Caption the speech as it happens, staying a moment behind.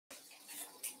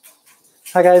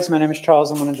Hi guys, my name is Charles.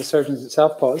 I'm one of the surgeons at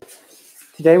Southpaw.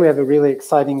 Today we have a really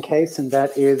exciting case, and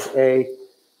that is a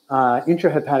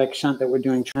intrahepatic shunt that we're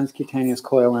doing transcutaneous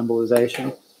coil embolization.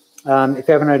 If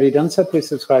you haven't already done so, please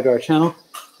subscribe to our channel.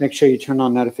 Make sure you turn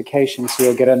on notifications so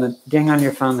you'll get a ding on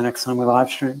your phone the next time we live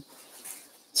stream.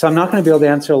 So I'm not going to be able to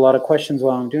answer a lot of questions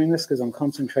while I'm doing this because I'm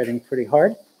concentrating pretty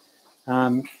hard,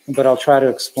 but I'll try to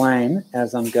explain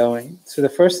as I'm going. So the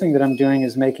first thing that I'm doing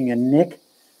is making a nick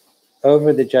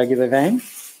over the jugular vein,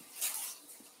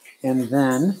 and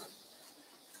then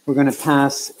we're going to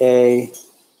pass a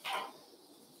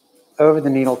over the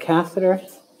needle catheter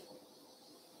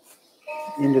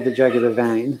into the jugular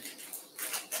vein.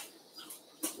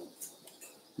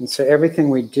 And so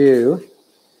everything we do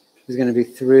is going to be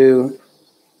through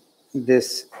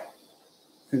this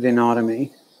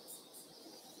venotomy.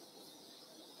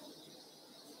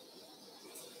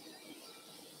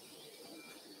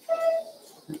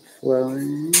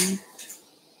 Flowing.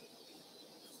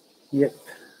 Yep.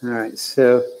 All right.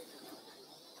 So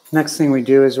next thing we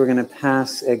do is we're going to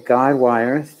pass a guide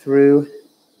wire through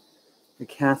the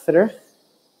catheter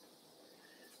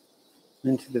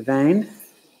into the vein.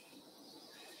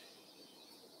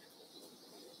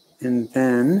 And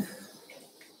then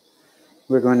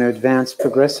we're going to advance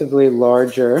progressively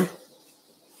larger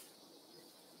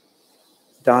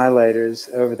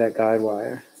dilators over that guide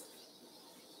wire.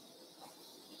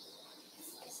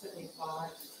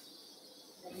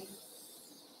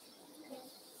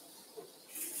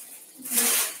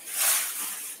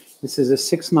 This is a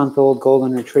 6-month-old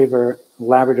golden retriever,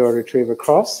 Labrador retriever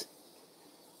cross.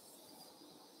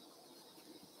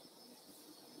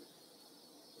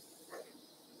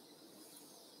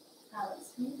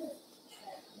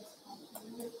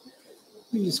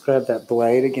 Let me just grab that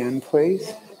blade again,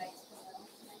 please.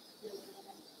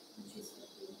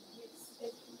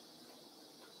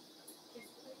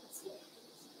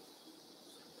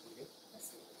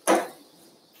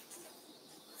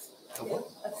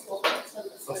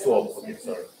 Okay,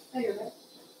 sorry.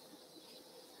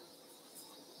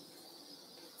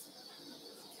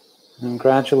 And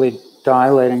gradually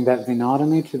dilating that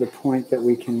venotomy to the point that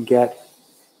we can get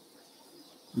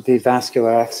the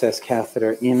vascular access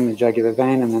catheter in the jugular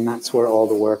vein, and then that's where all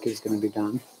the work is going to be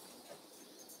done.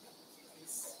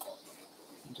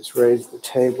 Just raise the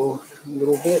table a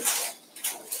little bit.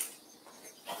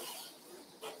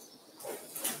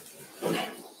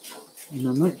 And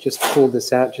I might just pull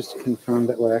this out just to confirm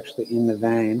that we're actually in the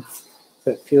vein.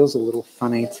 That feels a little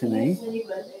funny to me.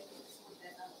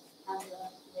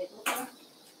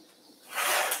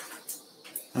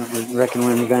 I reckon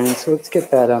we're in the vein, so let's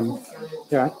get that,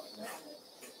 yeah.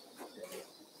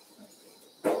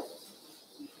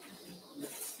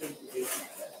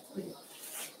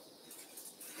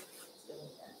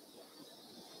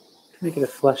 Can I get a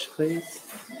flush, please?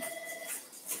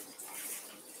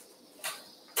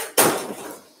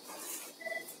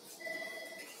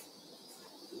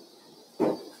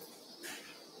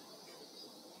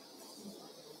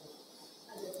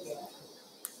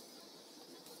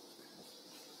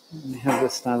 Let me have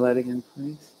this dilate again,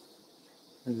 please.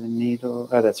 There's a needle.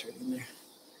 Oh, that's right in there.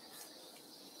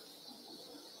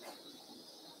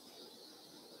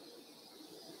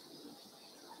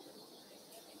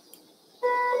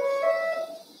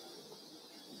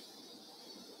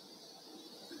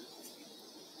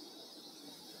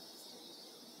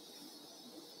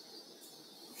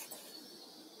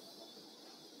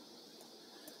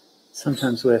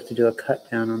 Sometimes we have to do a cut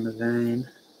down on the vein.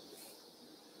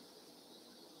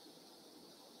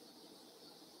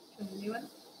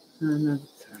 No,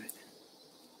 that's all right.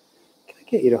 Can I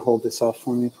get you to hold this off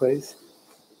for me, please?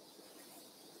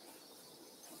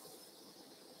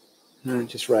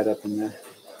 Just right up in the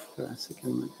thoracic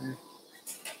inlet there.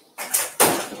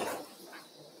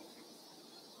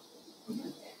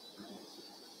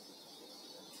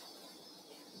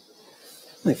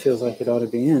 It feels like it ought to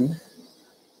be in.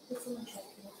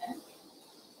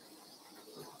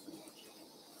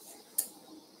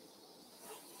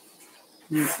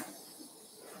 Yeah.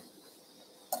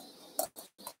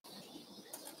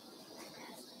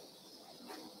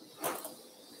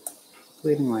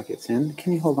 Bleeding like it's in.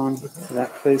 Can you hold on to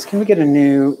that, please? Can we get a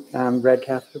new red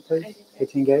catheter, please?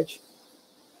 18 gauge.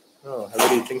 Oh, I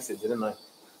already jinxed it, didn't I?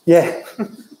 Yeah.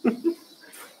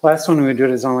 Last one we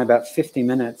did is only about 50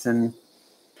 minutes, and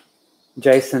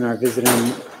Jason, our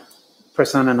visiting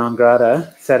persona non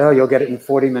grata, said, "Oh, you'll get it in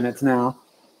 40 minutes now."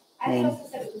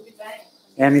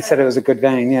 And he said it was a good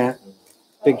vein, yeah.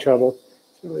 Big trouble.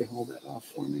 Really hold that off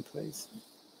for me, please.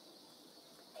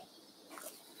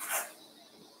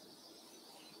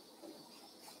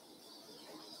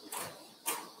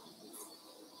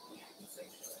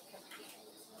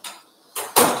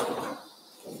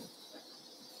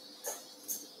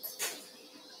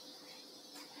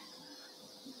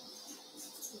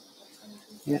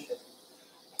 Yeah.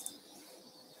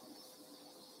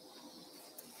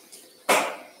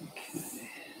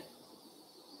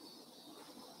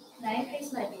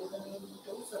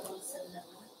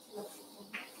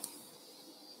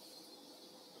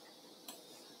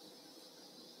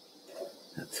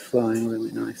 That's flowing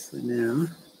really nicely now.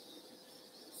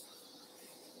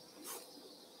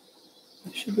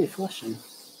 It should be flushing.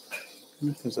 I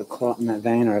wonder if there's a clot in that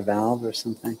vein or a valve or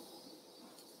something.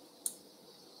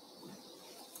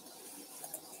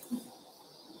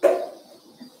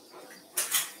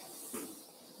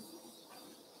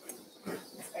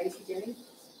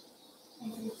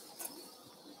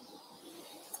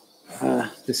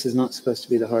 This is not supposed to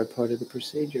be the hard part of the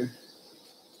procedure.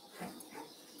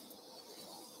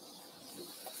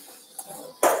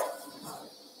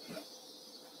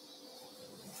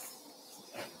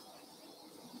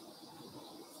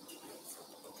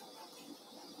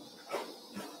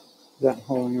 Is that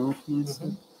holding off nicely?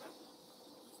 Mm-hmm.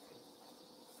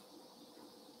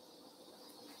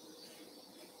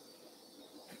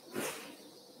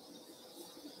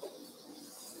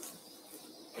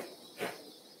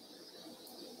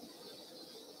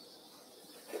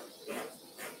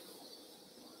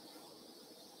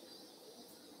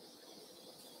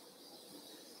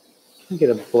 Can I get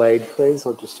a blade, please?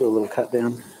 I'll just do a little cut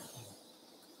down.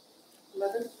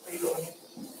 11?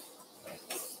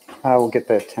 I will get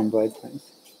the 10 blade, please.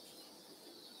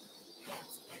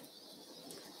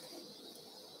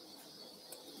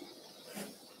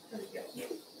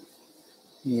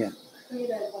 Yeah.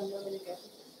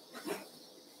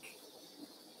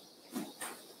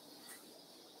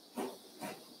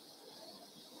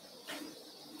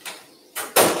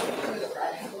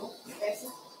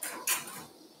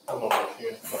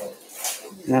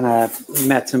 And a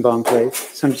Metzenbaum, please.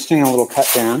 So I'm just doing a little cut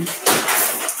down.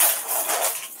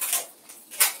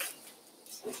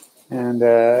 And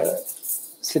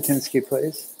Satinsky,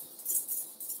 please.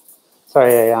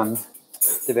 Sorry,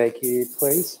 Debeki,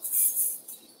 please.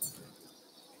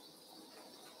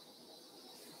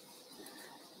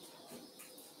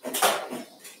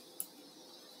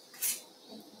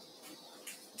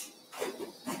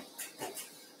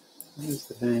 There's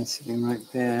the vein sitting right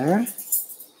there.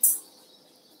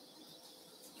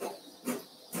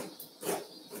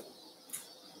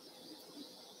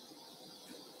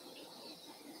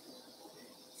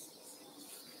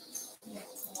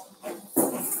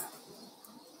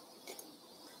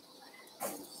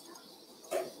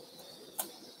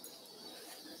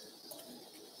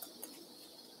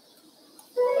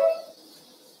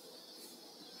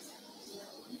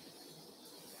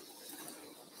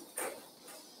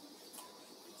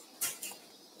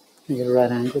 Can you get a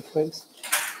right angle, please?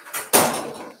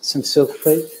 Some silk,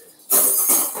 please.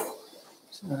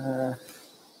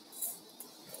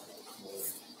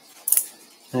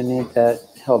 I need that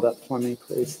held up for me,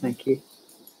 please. Thank you.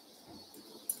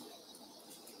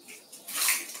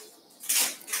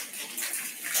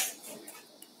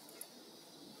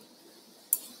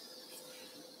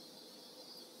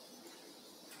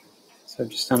 So I've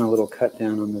just done a little cut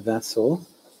down on the vessel.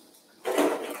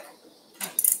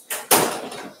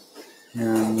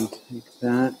 And take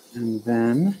that, and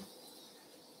then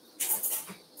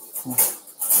I'll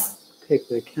take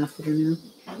the catheter now.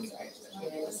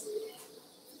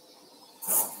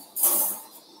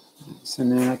 So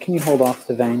now, can you hold off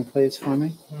the vein, please, for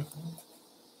me?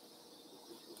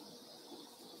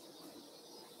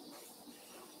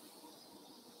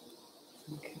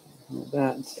 Okay, well,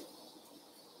 that's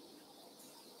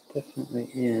definitely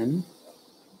in.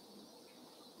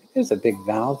 There's a big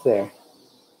valve there.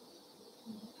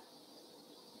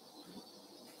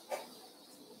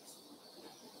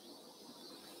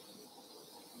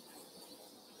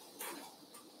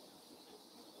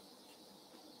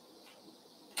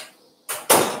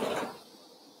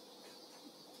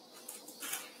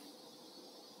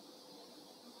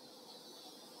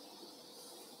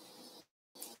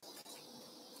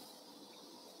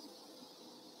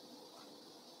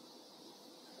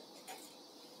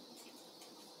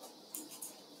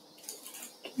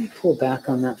 Can you pull back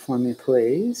on that for me,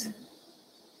 please?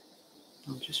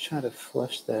 I'll just try to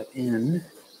flush that in.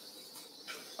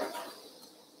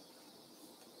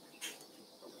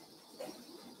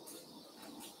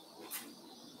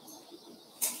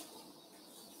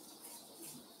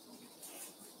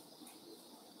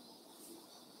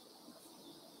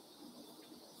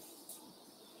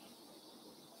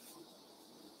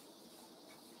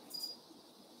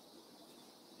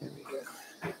 There we go.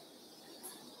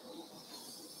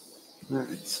 All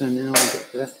right, so now we'll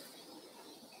get that.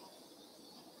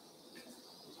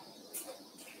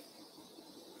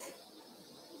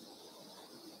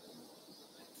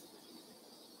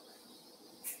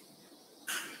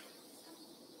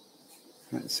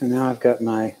 Right, so now I've got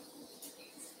my,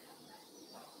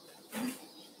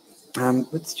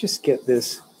 let's just get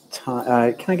this,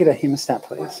 can I get a hemostat,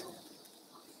 please?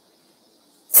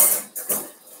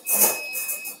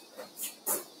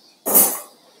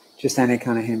 Just any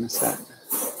kind of hemostat.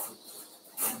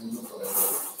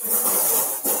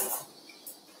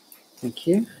 Thank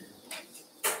you.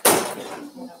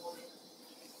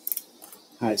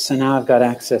 All right, so now I've got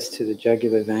access to the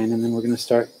jugular vein, and then we're going to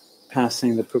start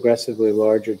passing the progressively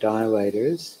larger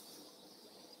dilators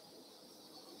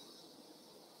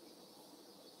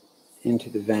into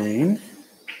the vein.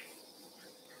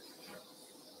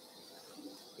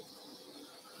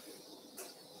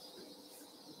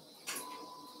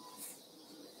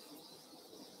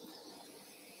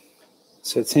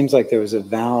 So it seems like there was a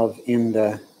valve in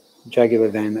the jugular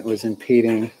vein that was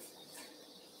impeding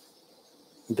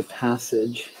the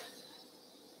passage.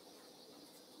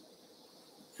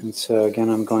 And so again,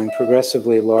 I'm going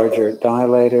progressively larger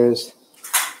dilators.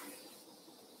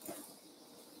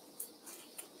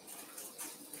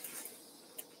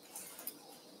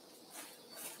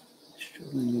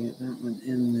 Struggling to get that one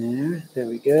in there. There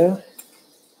we go.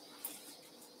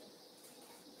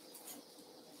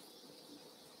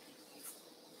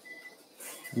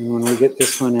 And when we get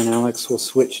this one in, Alex, we'll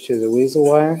switch to the weasel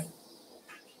wire.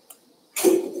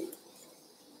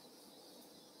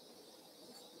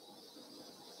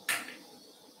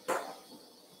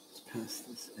 Let's pass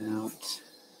this out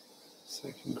so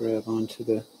I can grab onto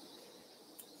the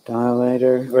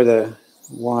dilator or the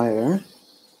wire.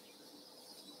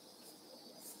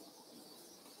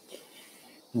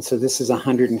 And so this is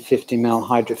 150 mil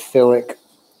hydrophilic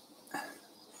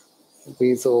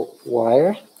weasel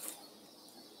wire.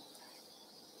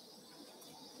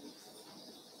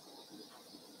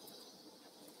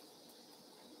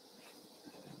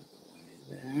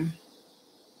 There.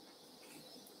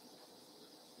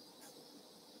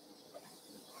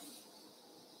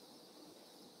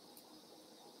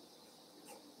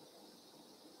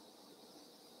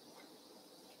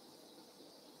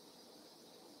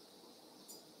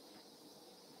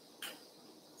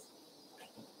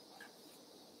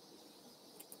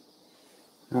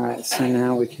 All right, so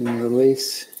now we can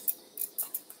release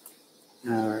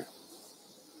our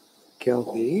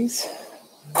gilbies.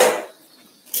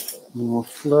 And we'll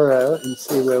fluoro and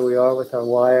see where we are with our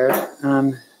wire.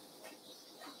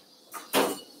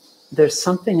 There's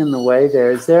something in the way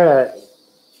there. Is there a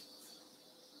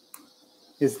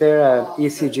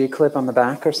ECG clip on the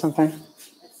back or something?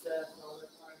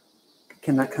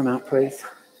 Can that come out, please?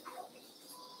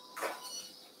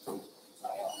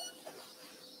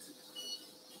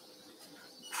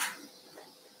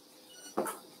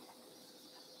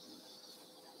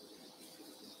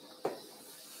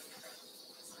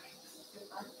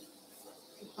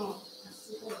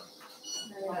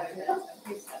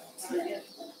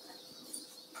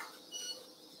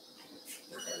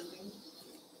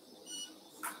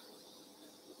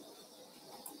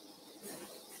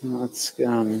 Let's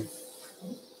there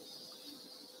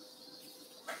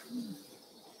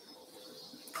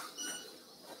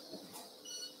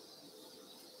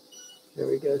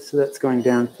we go. So that's going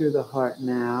down through the heart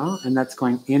now, and that's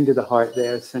going into the heart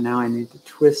there. So now I need to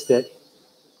twist it,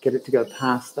 get it to go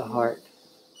past the heart.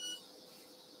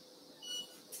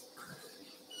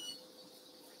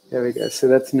 There we go. So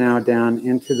that's now down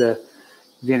into the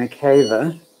vena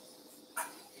cava.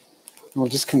 We'll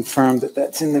just confirm that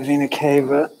that's in the vena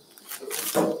cava.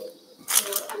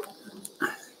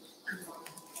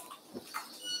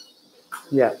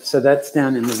 Yeah, so that's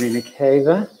down in the vena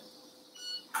cava.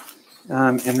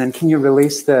 And then can you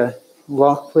release the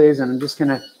lock, please? And I'm just going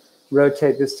to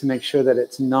rotate this to make sure that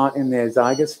it's not in the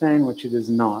azygous vein, which it is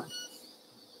not.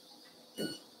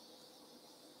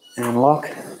 And lock.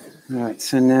 All right,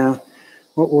 so now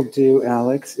what we'll do,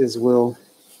 Alex, is we'll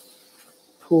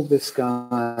pull this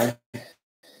guy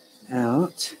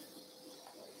out.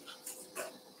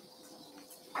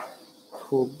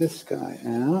 Pull this guy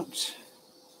out.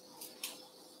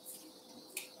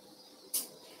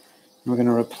 We're going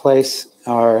to replace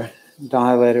our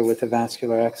dilator with a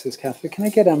vascular access catheter. Can I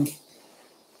get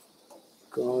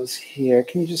gauze here?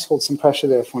 Can you just hold some pressure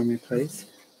there for me, please?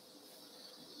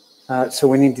 So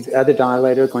we need the other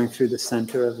dilator going through the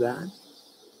center of that.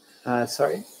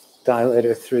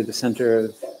 Dilator through the center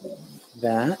of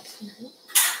that.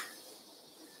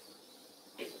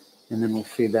 And then we'll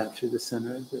feed that through the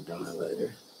center of the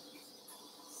dilator.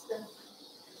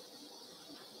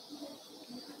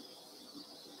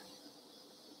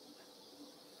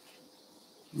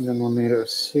 And then we'll need a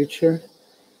suture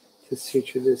to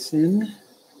suture this in.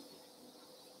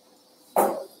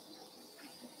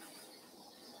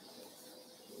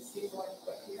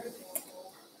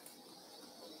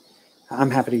 I'm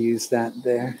happy to use that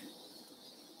there.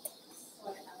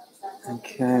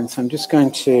 Okay, and so I'm just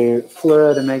going to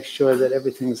fluoro to make sure that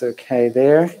everything's okay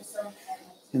there.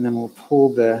 And then we'll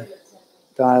pull the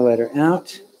dilator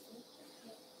out.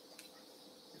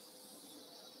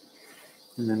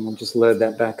 And then we'll just load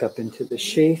that back up into the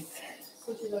sheath.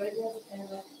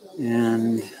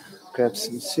 And grab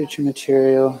some suture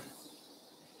material.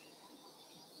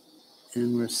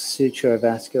 And we'll suture our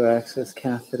vascular access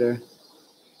catheter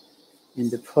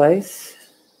into place.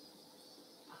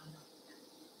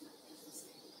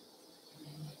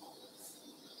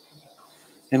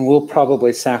 And we'll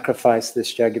probably sacrifice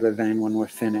this jugular vein when we're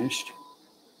finished.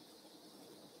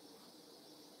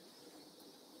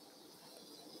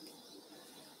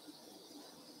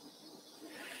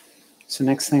 So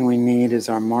next thing we need is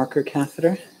our marker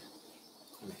catheter.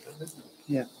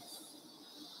 Yeah.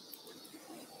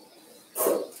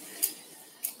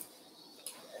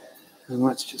 And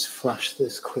let's just flush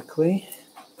this quickly.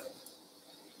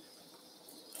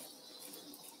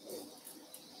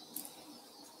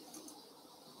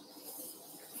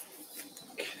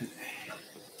 Okay.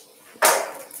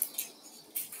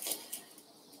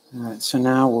 All right, so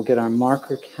now we'll get our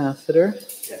marker catheter.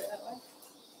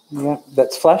 Yep,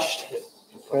 that's flushed.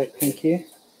 Great, thank you.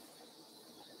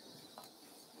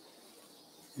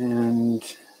 And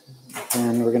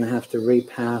then we're going to have to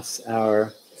repass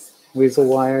our weasel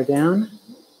wire down.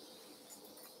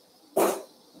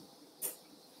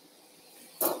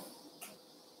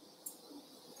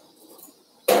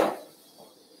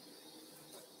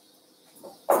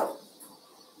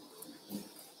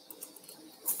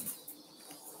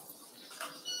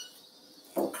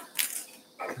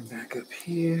 Come back up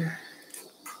here.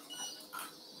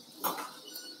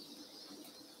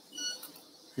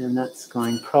 And that's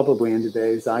going probably into the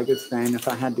azygos vein if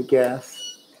I had to guess.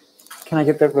 Can I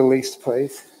get that released,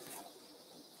 please?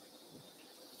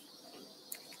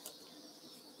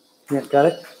 Yeah, got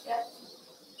it? Yeah.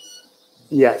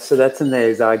 Yeah, so that's in the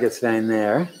azygos vein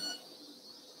there.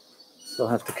 So I'll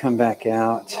have to come back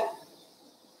out.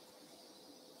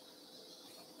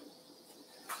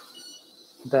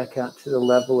 Back out to the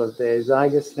level of the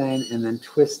azygos vein and then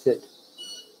twist it.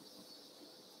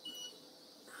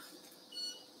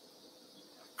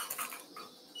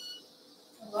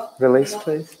 Release,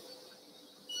 please.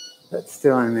 That's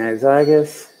still in the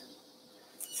azygos.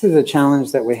 This is a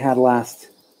challenge that we had last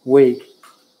week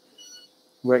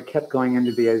where it kept going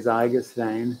into the azygos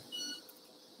vein.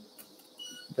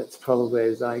 That's probably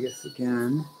azygos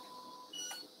again.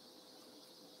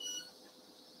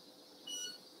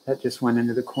 That just went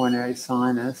into the coronary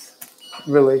sinus.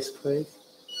 Release, please.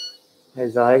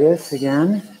 Azygos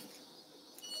again.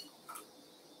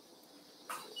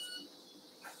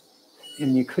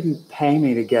 And you couldn't pay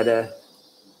me to get a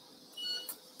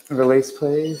release,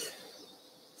 please.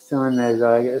 Still in the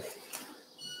azygos.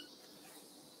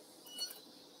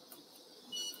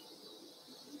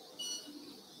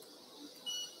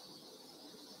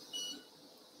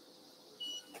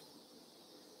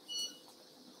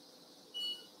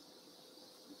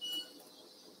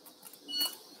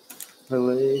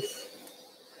 Release.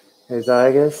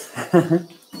 Azygos.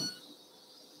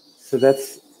 So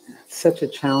that's such a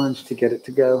challenge to get it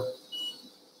to go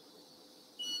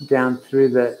down through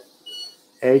the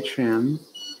atrium.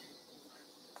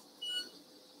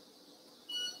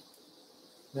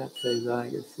 That's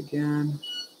azygos again.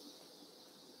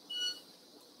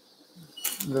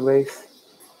 Release.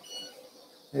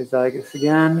 Azygos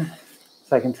again.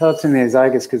 So I can tell it's in the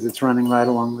azygos because it's running right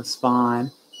along the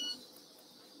spine.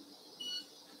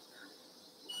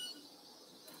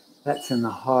 That's in the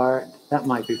heart. That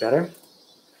might be better.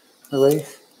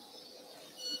 Release.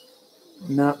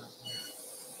 No.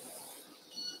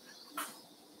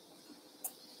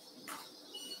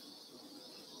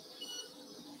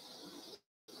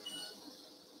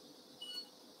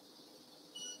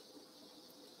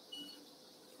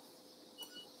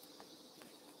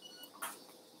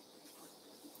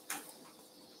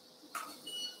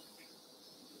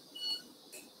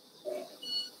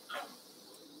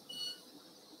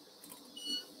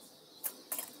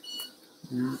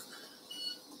 No.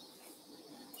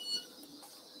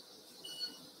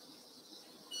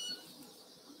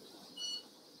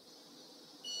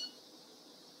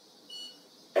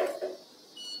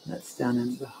 That's down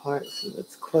into the heart, so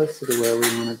that's closer to where we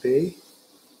want to be.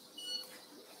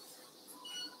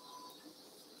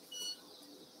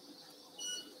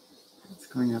 It's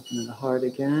going up into the heart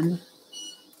again.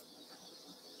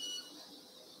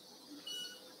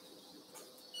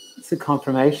 It's a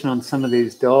confirmation on some of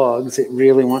these dogs. It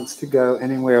really wants to go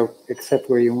anywhere except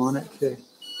where you want it to.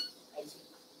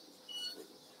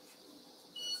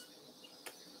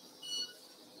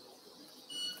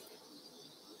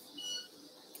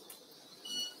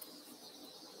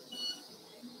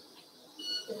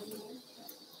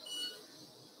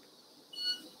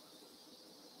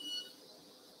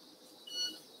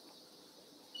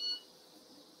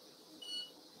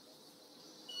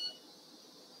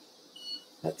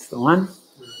 That's the one.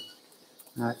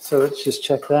 All right, so let's just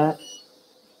check that.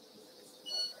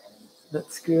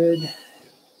 That's good.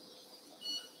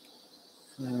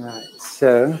 All right,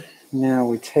 so now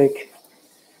we take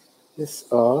this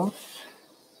off.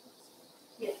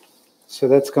 So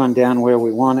that's gone down where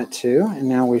we want it to, and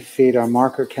now we feed our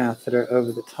marker catheter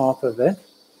over the top of it.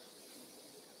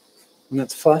 And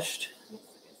that's flushed.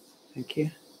 Thank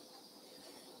you.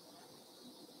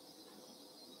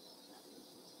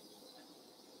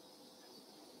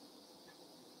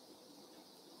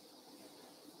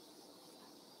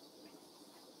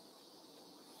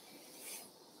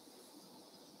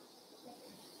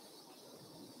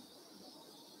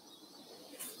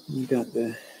 You got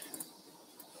the...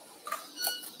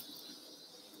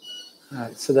 All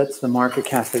right, so that's the marker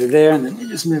catheter there, and then you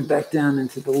just move back down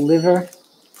into the liver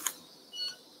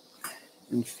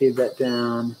and feed that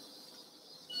down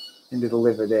into the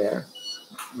liver there.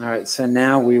 All right, so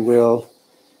now we will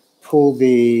pull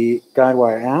the guide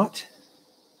wire out.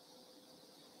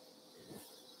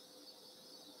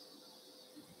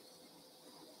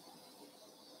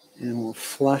 And we'll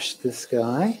flush this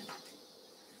guy,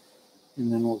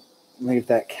 and then we'll leave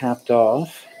that capped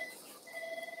off.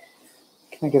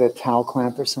 Can I get a towel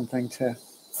clamp or something to...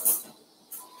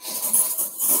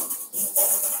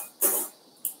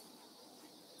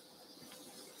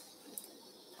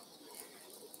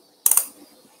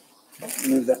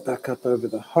 Move that back up over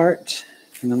the heart,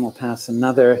 and then we'll pass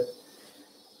another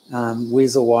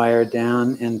weasel wire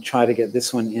down and try to get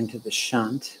this one into the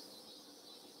shunt.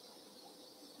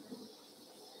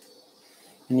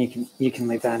 And you can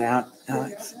leave that out,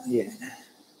 Alex. Yeah.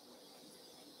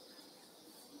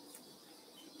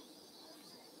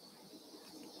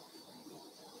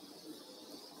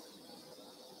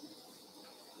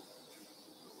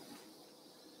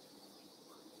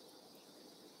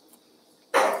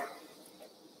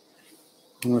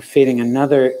 And we're feeding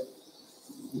another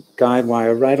guide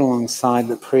wire right alongside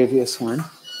the previous one.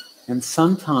 And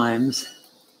sometimes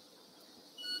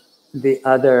the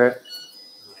other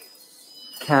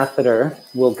catheter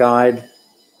will guide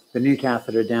the new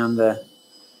catheter down the...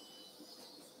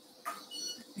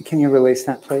 Can you release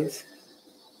that, please?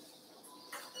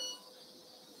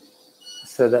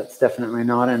 So that's definitely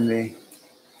not in the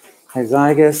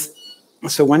azygos.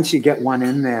 So once you get one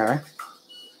in there,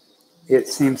 it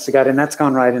seems to guide, and that's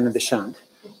gone right into the shunt.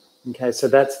 Okay, so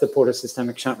that's the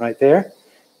portosystemic shunt right there.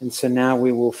 And so now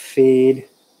we will feed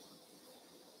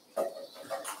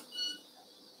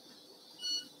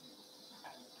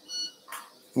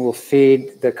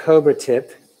the cobra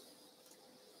tip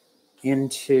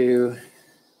into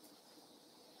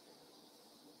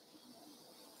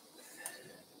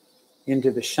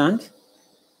the shunt,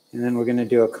 and then we're going to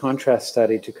do a contrast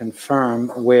study to confirm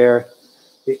where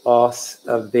the os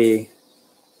of the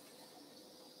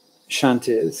shunt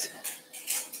is.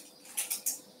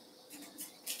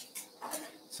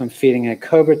 So I'm feeding a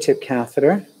cobra tip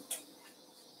catheter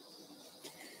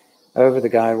over the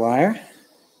guide wire.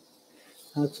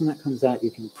 Alex, when that comes out,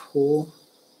 you can pull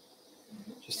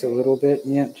just a little bit.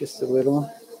 Yep, just a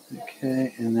little.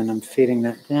 Okay, and then I'm feeding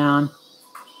that down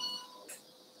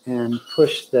and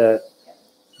push that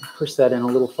in a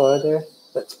little farther.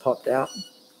 That's popped out.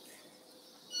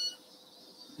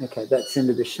 Okay, that's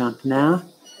into the shunt now.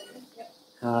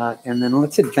 And then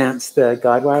let's advance the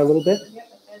guide wire a little bit.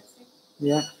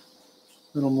 Yeah,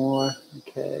 a little more.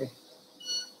 Okay,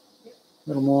 a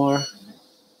little more.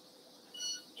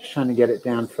 Just trying to get it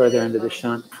down further into the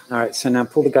shunt. All right, so now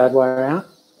pull the guide wire out.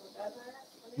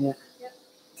 Yeah.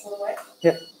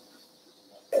 Yep.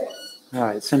 All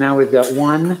right, so now we've got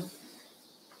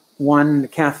one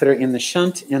catheter in the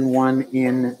shunt and one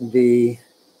in the,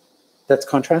 that's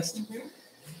contrast?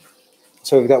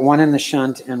 So we've got one in the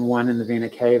shunt and one in the vena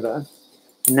cava.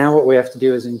 Now what we have to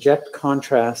do is inject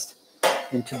contrast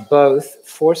into both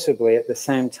forcibly at the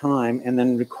same time and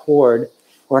then record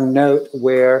or note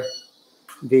where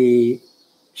the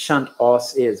shunt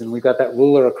os is. And we've got that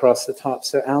ruler across the top.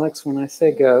 So Alex, when I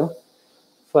say go,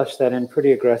 flush that in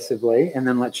pretty aggressively, and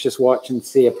then let's just watch and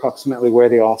see approximately where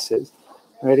the os is.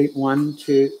 Ready? 1,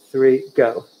 2, 3,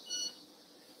 go.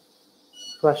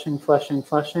 Flushing, flushing,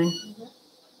 flushing.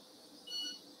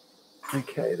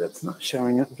 Okay, that's not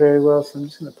showing up very well, so I'm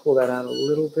just going to pull that out a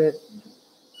little bit.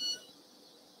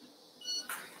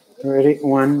 Ready?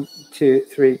 1, 2,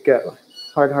 3, go.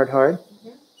 Hard, hard, hard.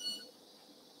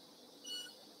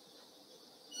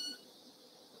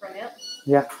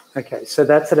 Yeah, okay, so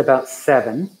that's at about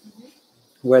 7,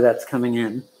 where that's coming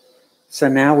in. So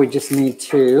now we just need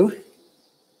to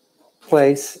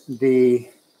place the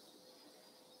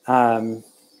vena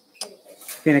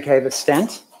cava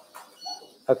stent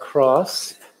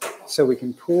across So we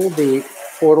can pull the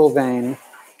portal vein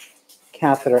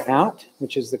catheter out,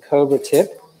 which is the cobra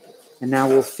tip. And now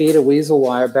we'll feed a weasel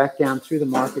wire back down through the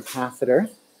marker catheter.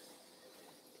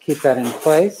 Keep that in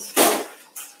place.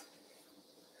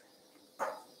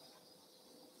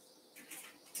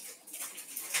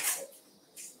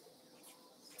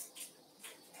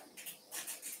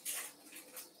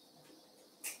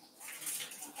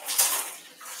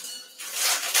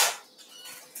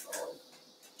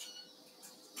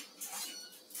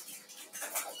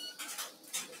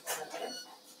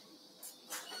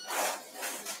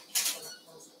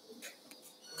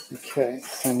 Okay,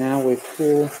 so now we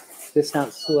pull this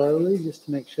out slowly just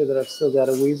to make sure that I've still got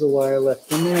a weasel wire left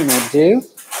in there, and I do.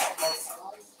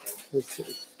 Let's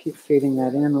keep feeding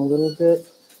that in a little bit.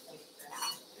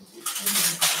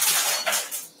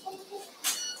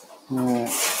 All right.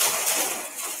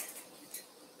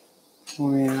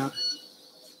 Pouring out.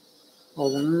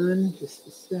 Hold on just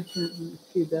a second. Let me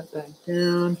feed that back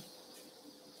down.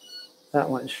 That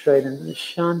went straight into the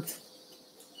shunt.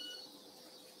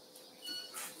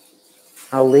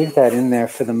 I'll leave that in there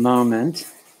for the moment.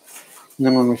 And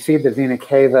then when we feed the vena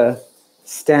cava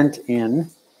stent in,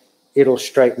 it'll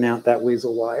straighten out that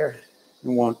weasel wire.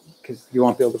 Because you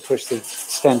won't be able to push the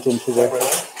stent into there.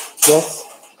 Yes?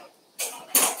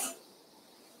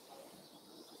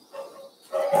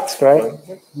 That's great.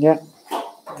 Yeah.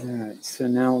 All right, so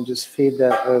now we'll just feed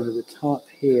that over the top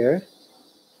here.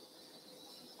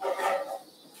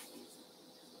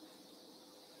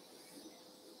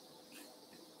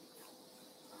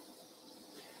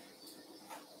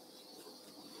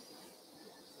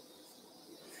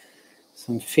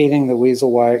 So I'm feeding the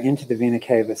weasel wire into the vena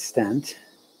cava stent.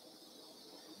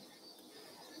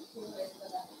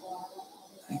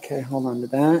 Okay, hold on to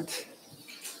that.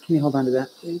 Can you hold on to that,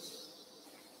 please?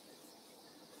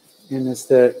 And it's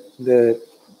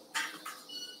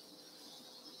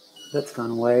that's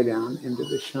gone way down into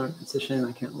the shunt. It's a shame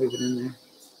I can't leave it in there.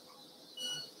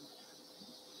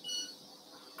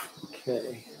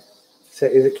 Okay. So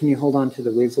can you hold on to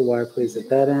the weasel wire, please, at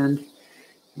that end?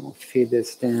 And we'll feed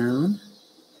this down.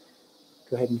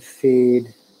 Go ahead and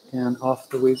feed down off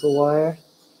the weasel wire.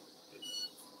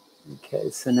 Okay,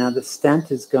 so now the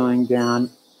stent is going down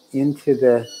into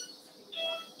the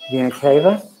vena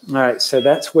cava. All right, so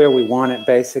that's where we want it,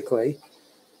 basically.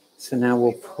 So now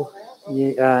we'll pull.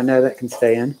 No, that can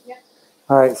stay in.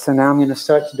 All right, so now I'm going to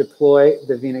start to deploy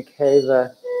the vena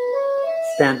cava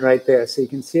stent right there. So you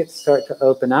can see it start to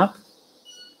open up.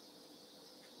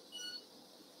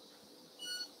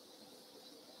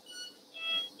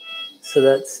 So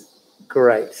that's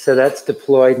great. So that's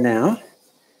deployed now.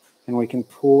 And we can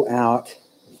pull out,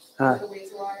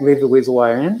 leave the weasel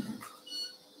wire in.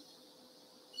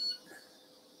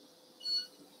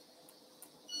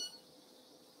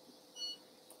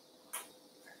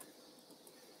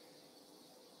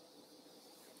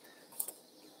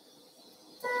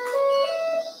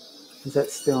 Is that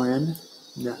still in?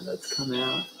 No, that's come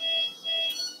out.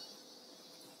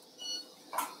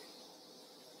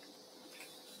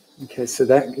 Okay, so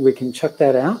that we can chuck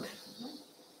that out.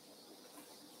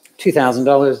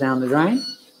 $2,000 down the drain.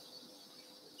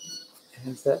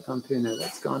 Has that gone through? No,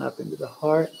 that's gone up into the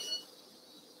heart.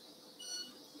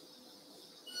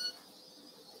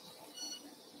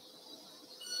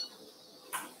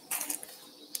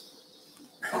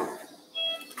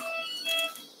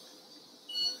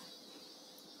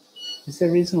 Is there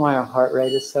a reason why our heart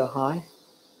rate is so high?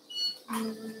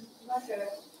 Not sure.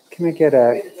 Can I get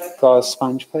a gauze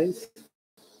sponge, please?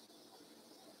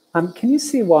 Can you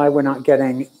see why we're not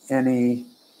getting any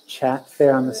chat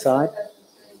there on the side?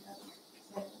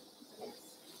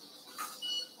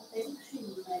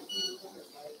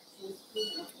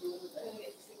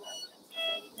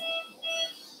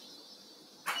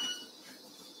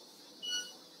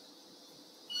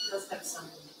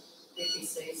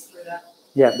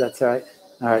 Yeah, that's all right.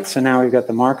 All right, so now we've got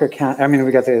the marker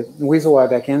we got the weasel wire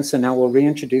back in, so now we'll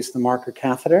reintroduce the marker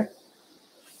catheter.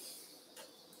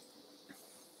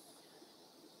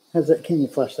 Can you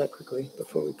flush that quickly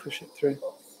before we push it through?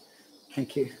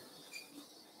 Thank you.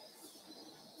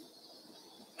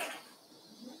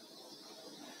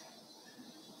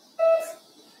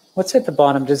 What's at the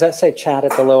bottom? Does that say chat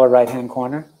at the lower right-hand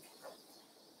corner?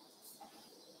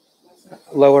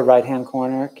 Lower right-hand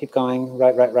corner. Keep going.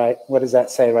 Right, right, right. What does that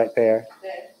say right there?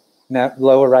 No,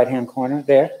 lower right-hand corner.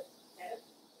 There.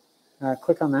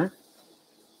 Click on that.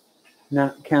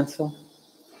 No, cancel.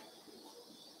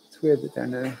 It's weird that there are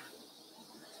no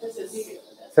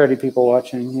 30 people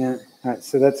watching. Yeah. All right,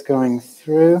 so that's going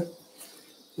through.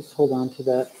 Just hold on to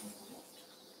that.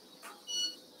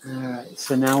 All right,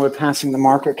 so now we're passing the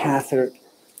marker catheter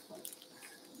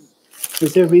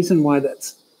Is there a reason why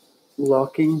that's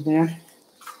locking there?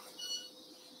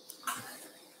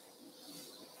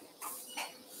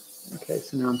 Okay,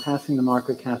 so now I'm passing the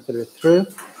marker catheter through,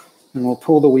 and we'll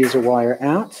pull the weasel wire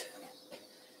out,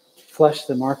 flush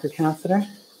the marker catheter,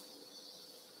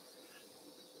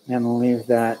 and leave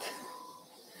that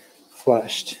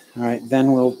flushed. All right,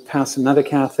 then we'll pass another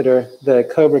catheter, the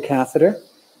Cobra catheter.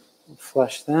 We'll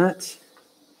flush that,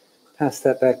 pass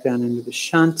that back down into the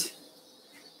shunt.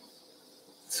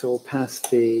 So we'll pass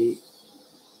the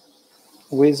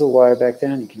weasel wire back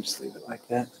down. You can just leave it like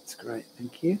that. That's great.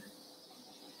 Thank you.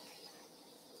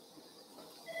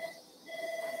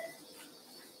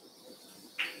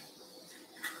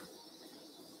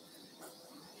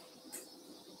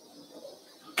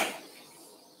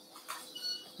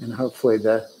 And hopefully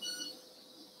that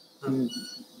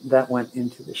went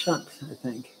into the shunt, I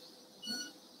think.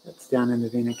 That's down in the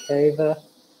vena cava.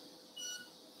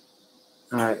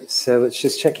 All right, so let's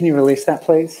just check. Can you release that,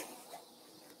 please?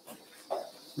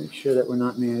 Make sure that we're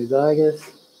not meningitis.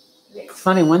 It's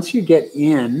funny, once you get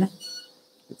in,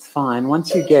 it's fine.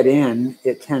 Once you get in,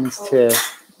 it tends to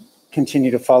continue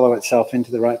to follow itself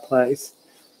into the right place.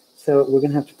 So we're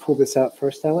going to have to pull this out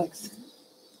first, Alex.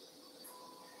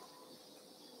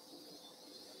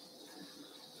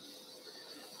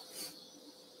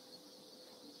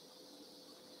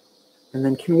 And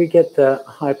then can we get the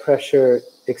high pressure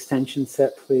extension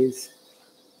set, please?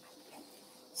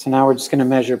 So now we're just going to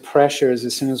measure pressures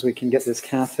as soon as we can get this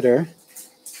catheter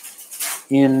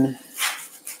in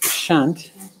the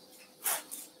shunt.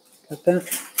 Got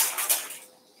that?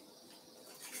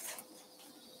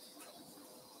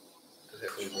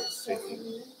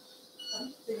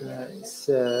 Right,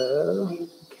 so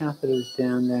the catheter's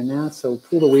down there now. So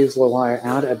pull the weasel wire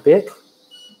out a bit.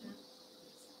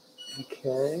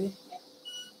 Okay.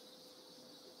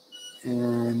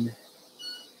 And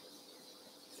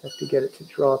have to get it to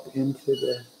drop into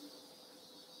the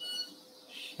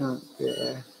shunt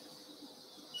there.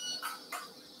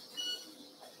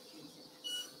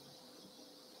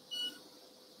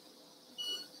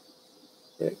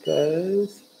 There it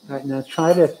goes. All right, now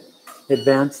try to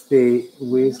advance the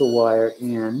weasel wire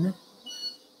in.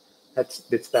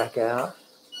 It's back out.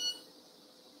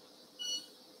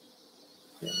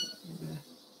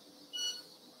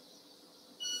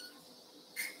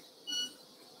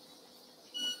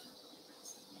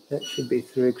 That should be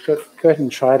through. Go ahead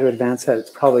and try to advance that. It's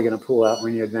probably going to pull out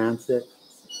when you advance it.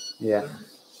 Yeah.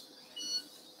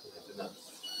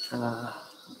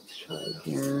 Let's try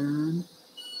again.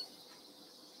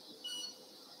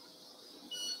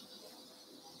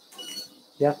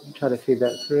 Yeah, try to feed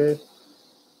that through.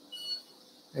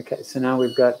 Okay, so now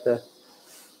we've got the,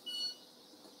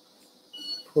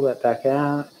 pull that back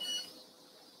out.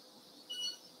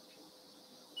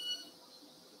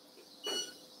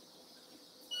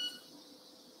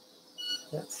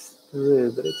 That's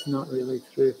through, but it's not really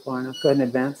through far enough. Go ahead and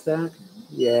advance that.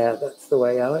 Yeah, that's the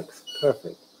way, Alex.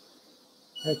 Perfect.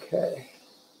 Okay.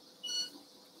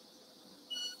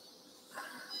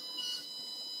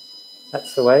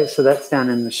 That's the way. So that's down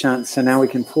in the shunt. So now we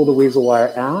can pull the weasel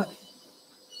wire out.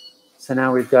 So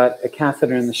now we've got a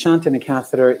catheter in the shunt and a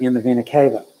catheter in the vena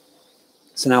cava.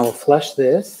 So now we'll flush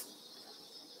this,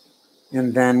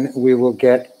 and then we will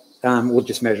get, we'll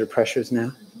just measure pressures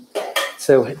now.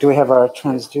 So do we have our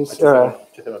transducer?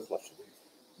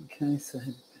 Okay, so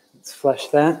let's flush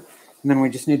that. And then we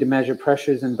just need to measure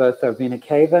pressures in both our vena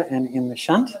cava and in the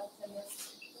shunt.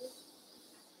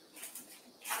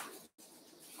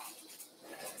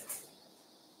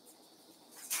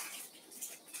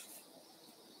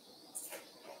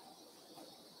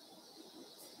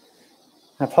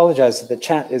 I apologize that the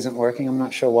chat isn't working. I'm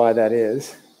not sure why that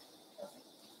is.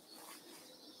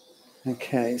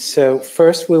 Okay, so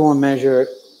first we will measure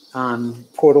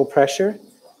portal pressure.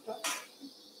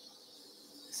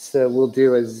 So we'll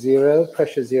do a 0,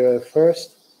 pressure 0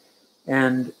 first,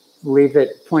 and leave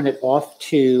it, point it off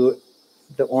to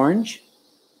the orange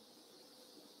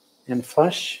and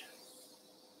flush.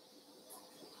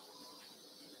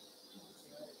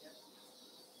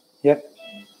 Yep.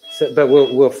 So, but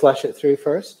we'll flush it through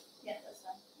first. Yeah, that's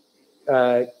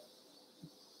fine.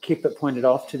 Keep it pointed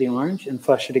off to the orange and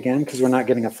flush it again because we're not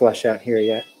getting a flush out here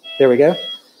yet. There we go.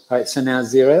 All right, so now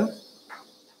 0.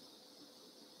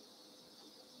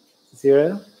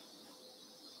 0.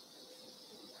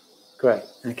 Great.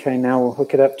 Okay, now we'll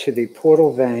hook it up to the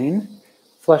portal vein.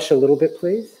 Flush a little bit,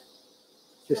 please.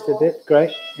 Just a bit.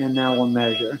 Great. And now we'll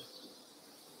measure.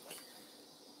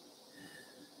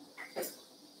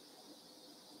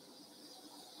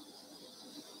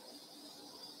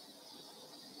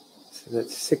 So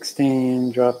that's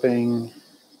 16 dropping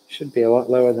Should be a lot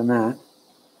lower than that.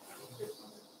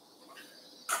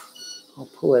 I'll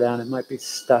pull it out. It might be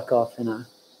stuck off in a...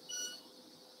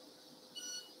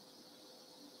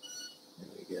 There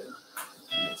we go.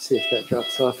 Let's see if that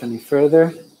drops off any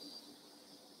further.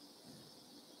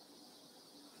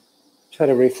 Try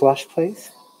to reflush, please.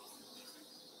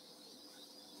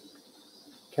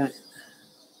 Okay.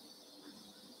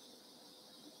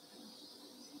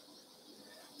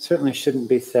 Certainly shouldn't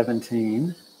be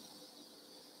 17,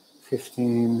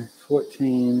 15,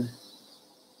 14.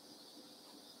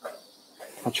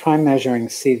 I'll try measuring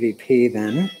CVP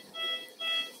then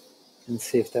and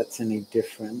see if that's any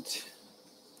different.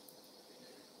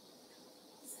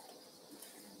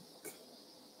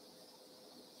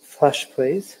 Flush,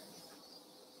 please.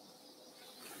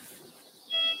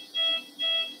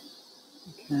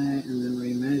 Okay, and then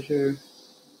remeasure.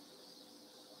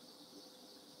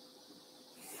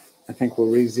 I think we'll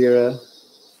re-zero.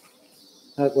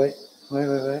 Oh, wait.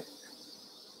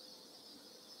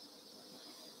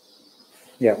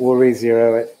 Yeah, we'll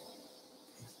re-zero it.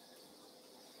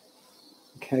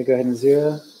 Okay, go ahead and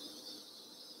zero.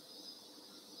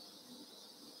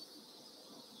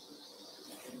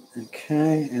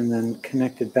 Okay, and then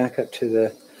connect it back up to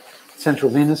the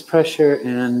central venous pressure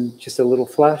and just a little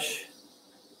flush.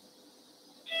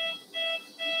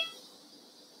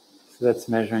 So that's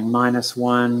measuring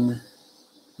 -1,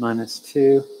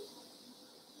 -2.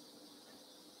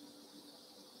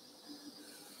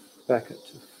 Back up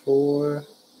to 4.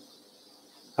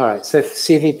 All right, so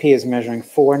CVP is measuring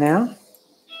 4 now.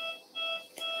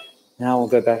 Now we'll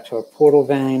go back to our portal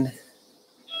vein.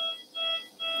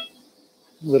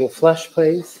 Little flush,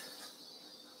 please.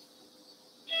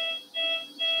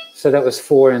 So that was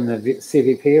 4 in the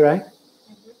CVP, right?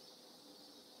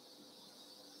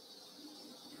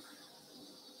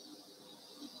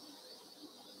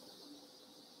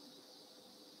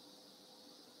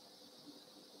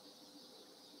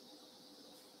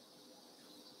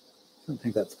 I don't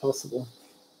think that's possible.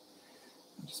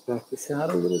 I'll just back this out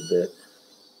a little bit.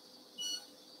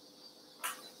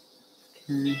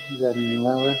 Okay, is that any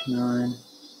lower? 9.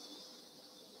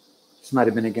 This might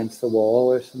have been against the wall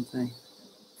or something.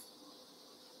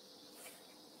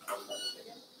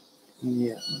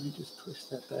 Yeah, let me just push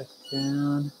that back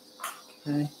down.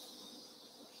 Okay.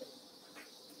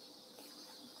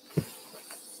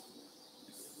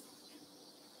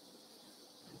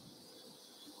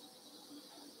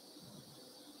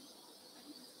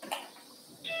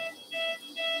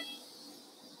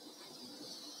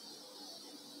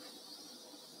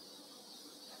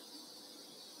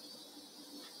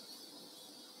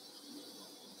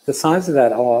 The size of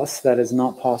that os, that is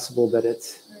not possible, but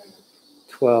it's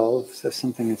 12, so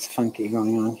something is funky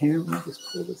going on here. Let me just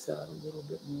pull this out a little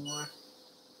bit more.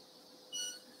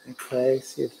 Okay,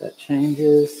 see if that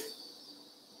changes.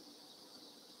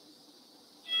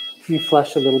 Can you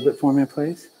flush a little bit for me,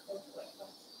 please?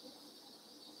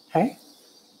 Hey?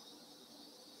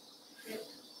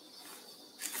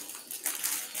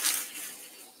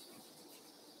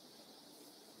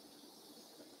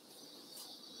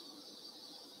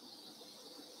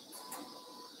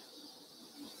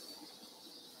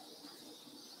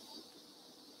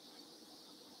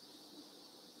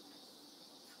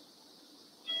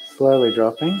 Slowly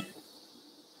dropping.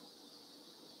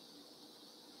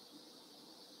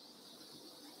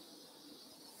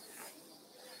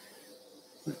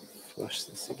 Flush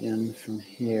this again from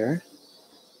here.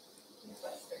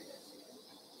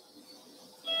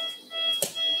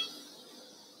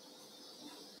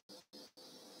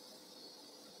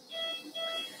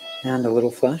 And a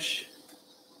little flush.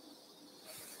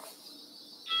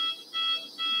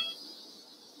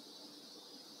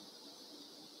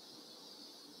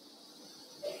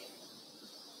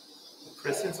 The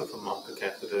presence of a marker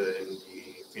catheter in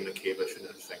the vena cava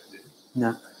shouldn't affect it.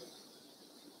 No.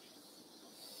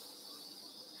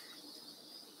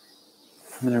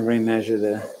 I'm going to remeasure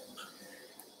the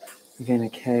vena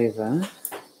cava.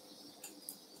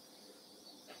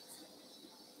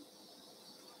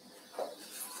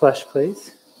 Flush,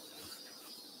 please.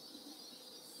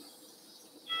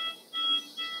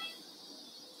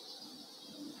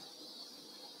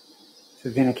 So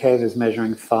vena cava is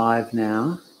measuring 5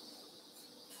 now.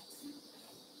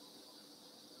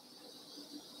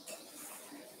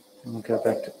 And we'll go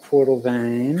back to portal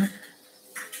vein.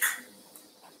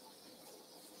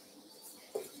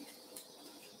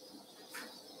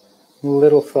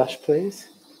 Little flush, please.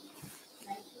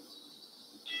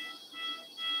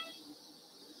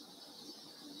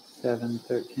 Seven,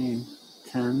 13,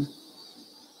 10.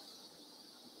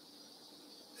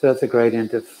 So that's a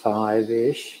gradient of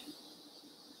 5-ish.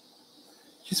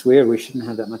 Just weird, we shouldn't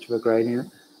have that much of a gradient.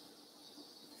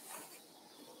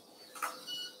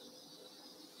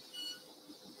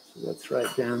 So that's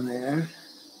right down there.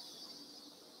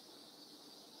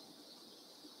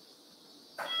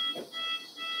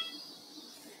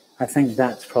 I think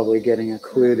that's probably getting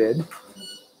occluded.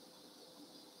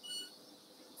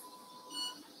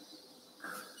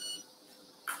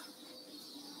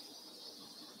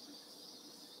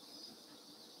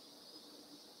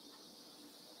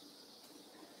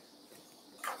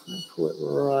 I'll pull it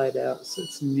right out so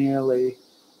it's nearly,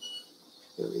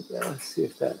 there we go, see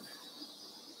if that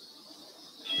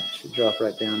should drop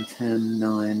right down, 10,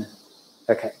 9,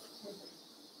 okay.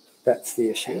 That's the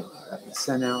issue. All right,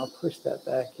 so now I'll push that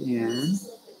back in.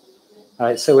 All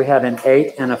right, so we had an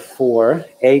 8 and a 4,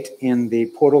 8 in the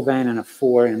portal vein and a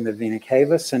 4 in the vena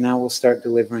cava. So now we'll start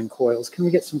delivering coils. Can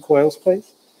we get some coils,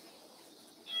 please?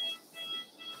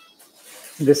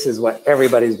 This is what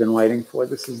everybody's been waiting for.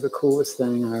 This is the coolest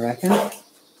thing, I reckon. All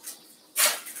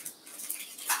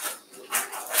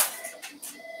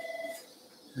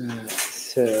right,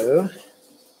 so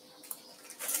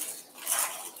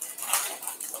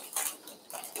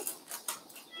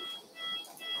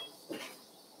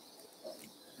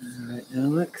all right,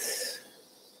 Alex.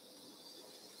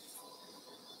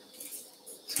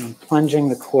 So I'm plunging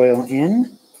the coil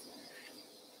in.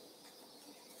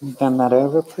 Bend that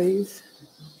over, please.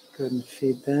 Go ahead and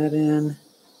feed that in.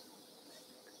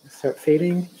 Start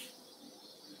feeding.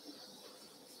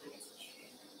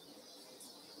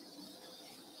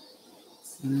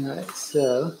 All right,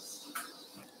 so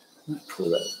I'm going to pull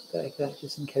that back out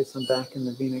just in case I'm back in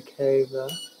the vena cava.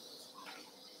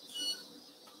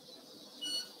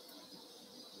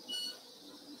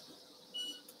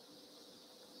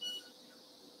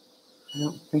 I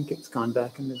don't think it's gone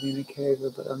back in the vena cava,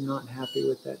 but I'm not happy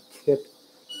with that tip.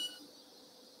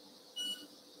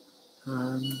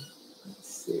 Let's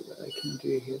see what I can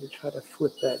do here to try to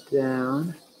flip that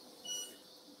down.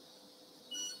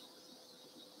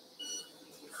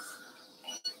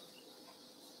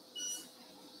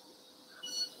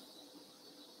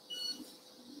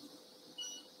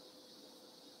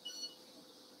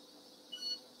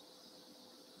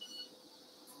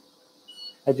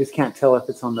 I just can't tell if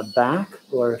it's on the back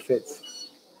or if it's,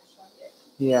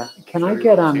 yeah. Can I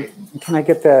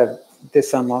get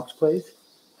this unlocked, please?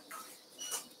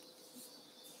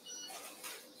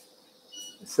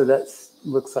 So that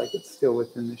looks like it's still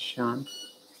within the shunt.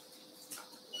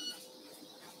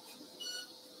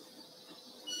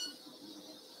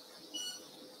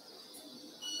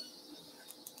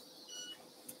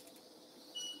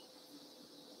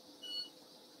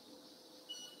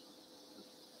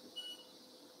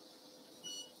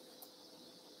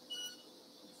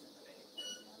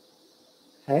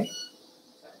 Okay.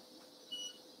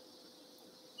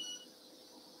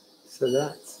 So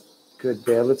that's good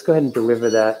there. Let's go ahead and deliver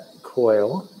that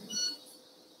coil.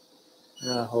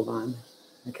 Hold on.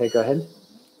 Okay, go ahead.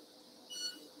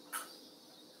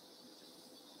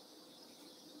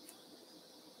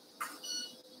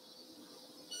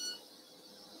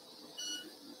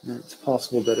 And it's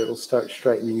possible that it'll start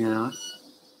straightening out.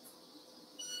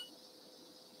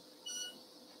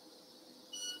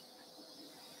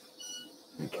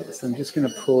 Okay, so I'm just going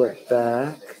to pull it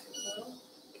back.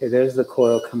 Okay, there's the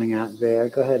coil coming out there.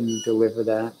 Go ahead and deliver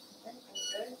that.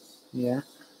 Yeah.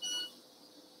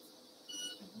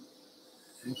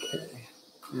 Okay.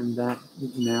 And that,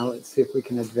 now let's see if we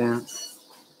can advance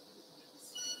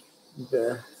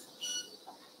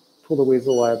pull the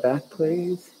weasel wire back,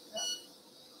 please.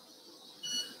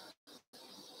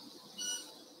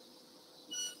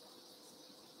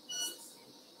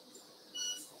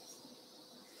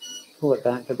 Pull it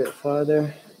back a bit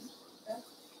farther.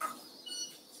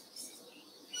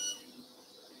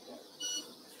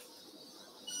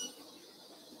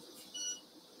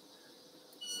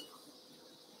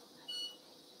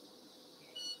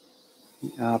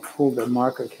 Pull the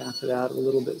marker catheter out a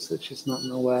little bit so it's just not in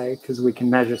the way, because we can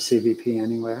measure CVP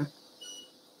anywhere.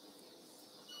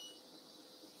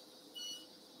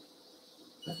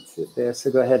 That's it there. So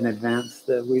go ahead and advance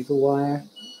the weasel wire.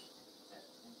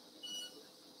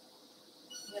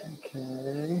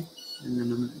 Okay. And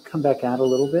then I'm going to come back out a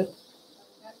little bit.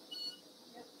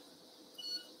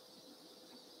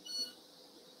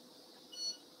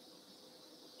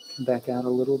 Come back out a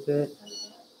little bit.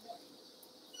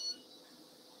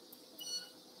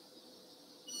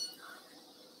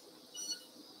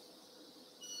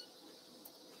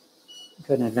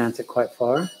 Go ahead and advance it quite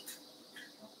far.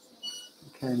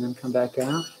 Okay, and then come back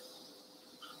out.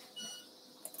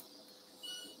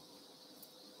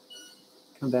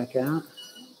 Come back out.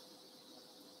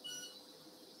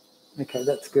 Okay,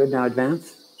 that's good. Now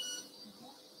advance.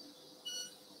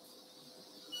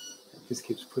 It just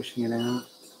keeps pushing it out.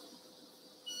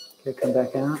 Okay, come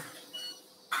back out.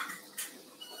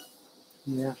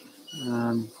 Yeah.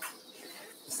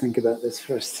 Just think about this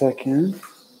for a second.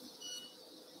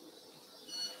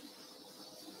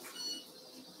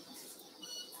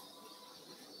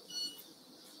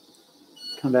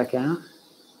 Come back out.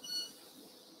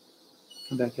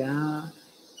 Come back out.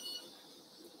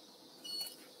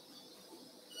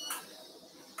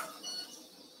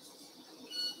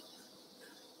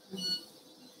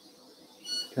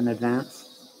 Can advance.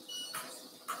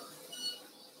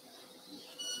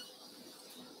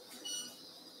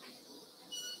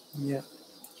 Yeah.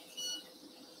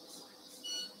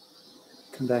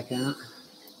 Come back out.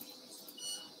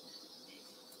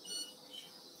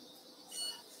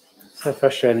 So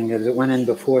frustrating because it went in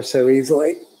before so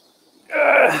easily.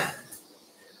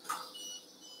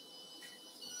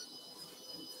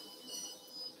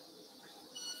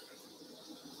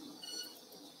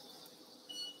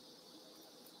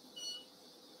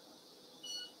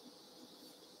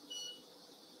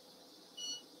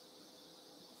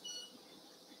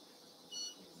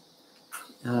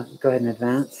 Go ahead and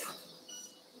advance.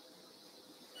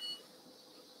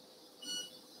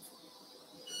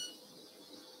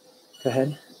 Go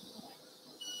ahead.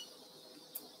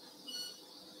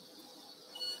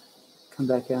 Come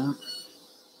back out.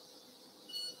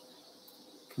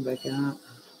 Come back out.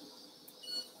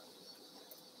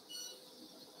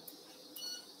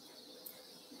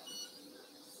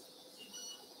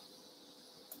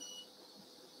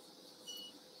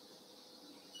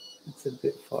 It's a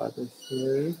bit farther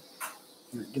through.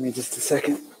 Give me just a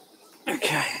second.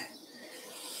 Okay.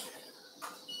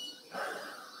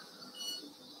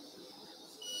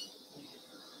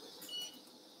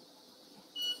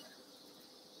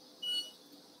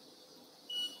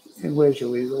 And where's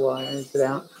your weasel wire? Is it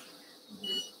out?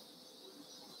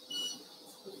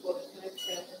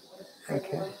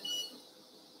 Okay.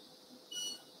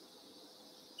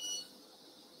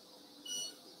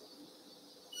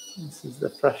 This is the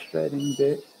frustrating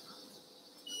bit.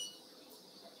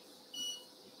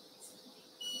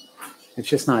 It's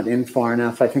just not in far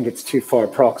enough. I think it's too far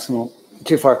proximal,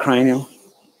 too far cranial.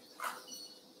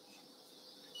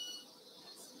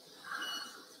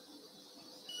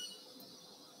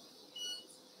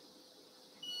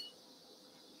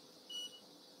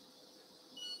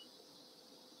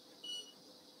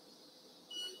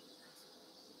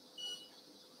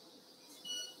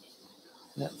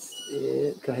 That's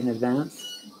it. Go ahead and advance.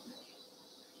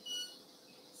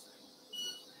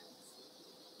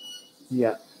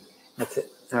 Yeah, that's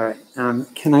it. All right.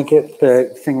 Can I get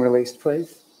the thing released,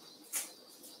 please?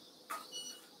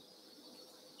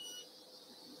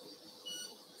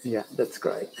 Yeah, that's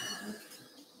great.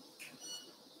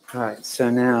 All right. So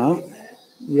now,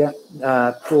 yeah,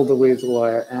 pull the weasel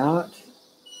wire out.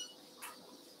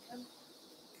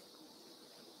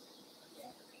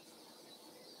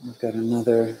 I've got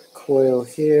another coil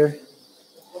here.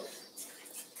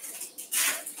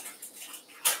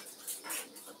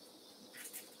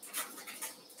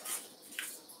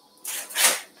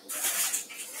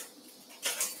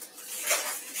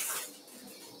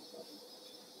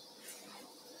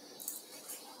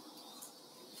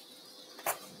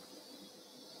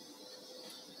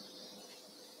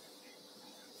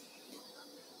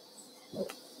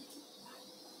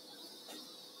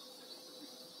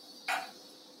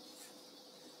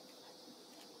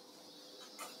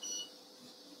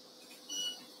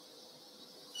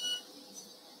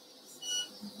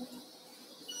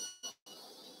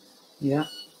 Yeah.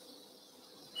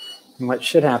 And what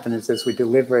should happen is as we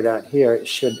deliver it out here, it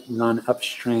should run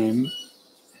upstream.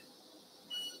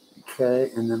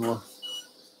 Okay, and then we'll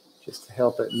just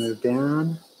help it move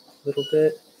down a little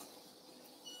bit.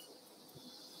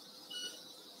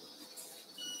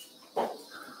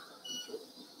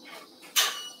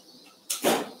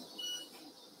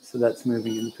 So that's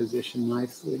moving in position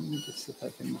nicely. Let me just see if I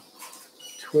can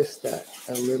twist that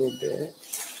a little bit.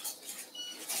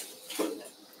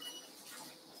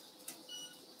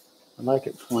 I like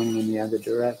it pointing in the other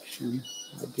direction,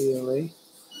 ideally.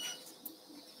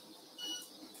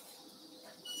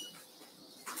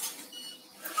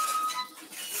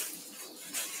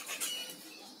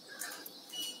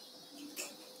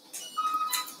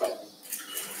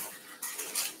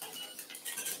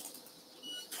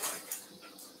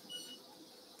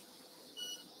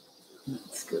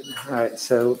 That's good. All right,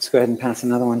 so let's go ahead and pass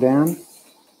another one down.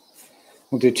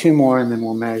 We'll do two more and then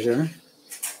we'll measure.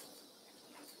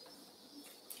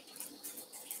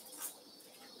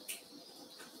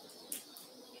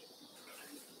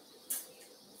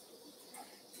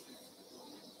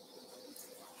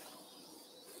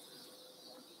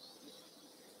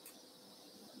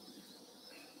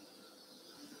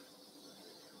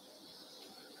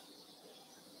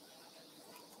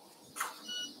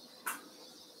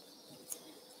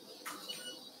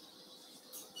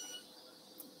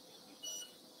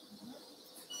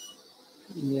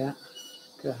 Yeah,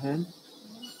 go ahead.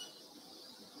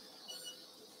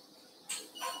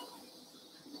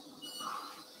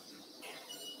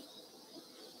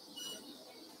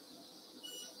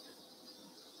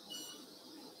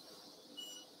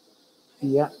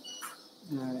 Yeah.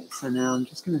 All right, so now I'm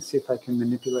just going to see if I can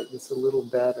manipulate this a little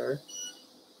better.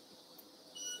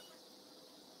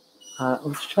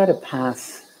 Let's try to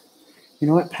pass, you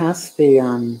know what, pass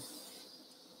the,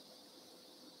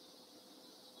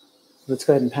 let's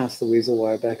go ahead and pass the weasel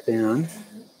wire back down.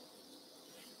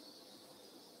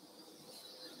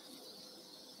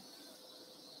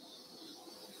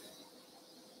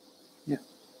 Yeah.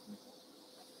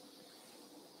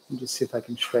 And just see if I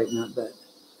can straighten out that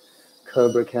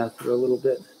cobra catheter a little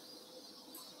bit.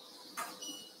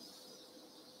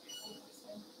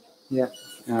 Yeah.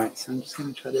 All right, so I'm just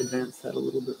going to try to advance that a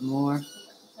little bit more.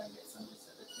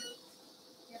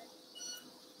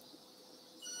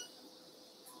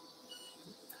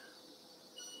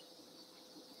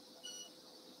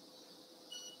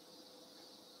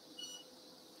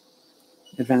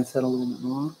 Advance that a little bit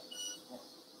more.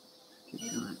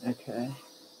 Keep going. Okay.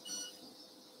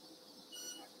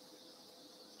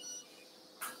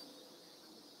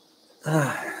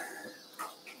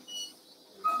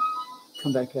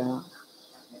 Come back out.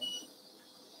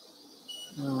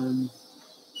 Let's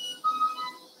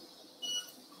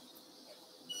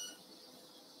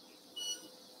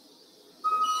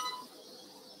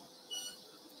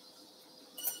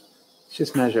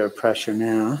just measure pressure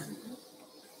now.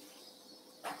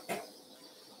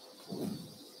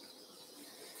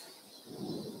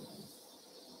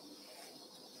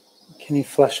 Can you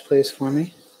flush, please, for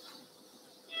me?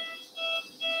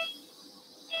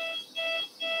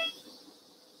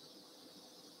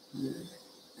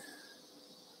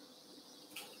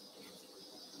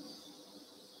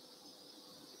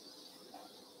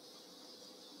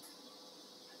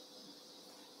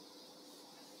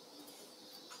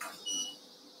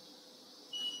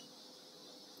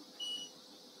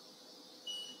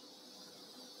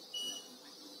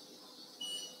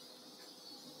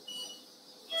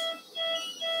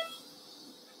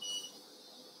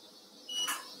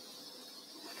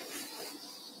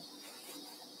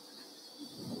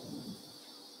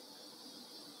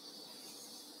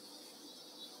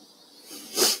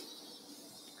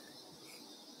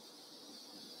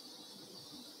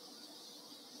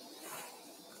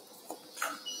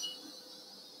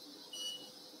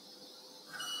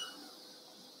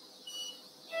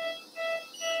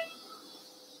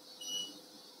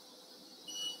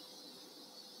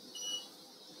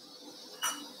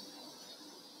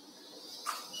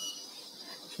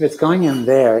 If it's going in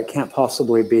there, it can't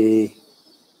possibly be,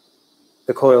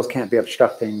 the coils can't be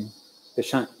obstructing the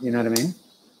shunt, you know what I mean?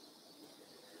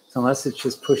 So unless it's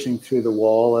just pushing through the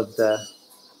wall of the,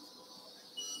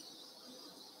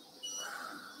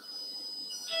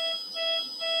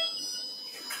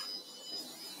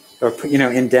 or, you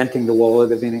know, indenting the wall of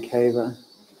the vena cava.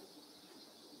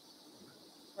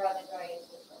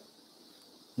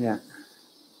 Yeah.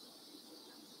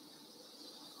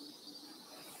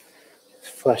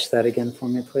 Flush that again for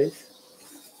me, please.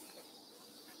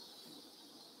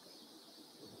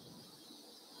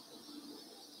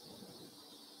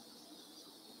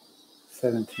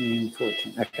 $17,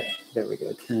 $14. Okay, there we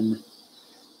go. 10,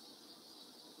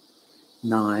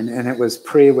 9. And it was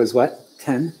pre was what?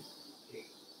 10?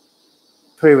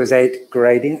 Pre was 8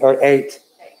 gradient, or 8.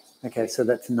 Okay, so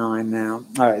that's 9 now.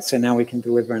 All right, so now we can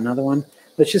deliver another one.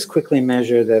 Let's just quickly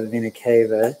measure the vena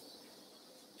cava.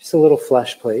 Just a little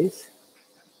flush, please.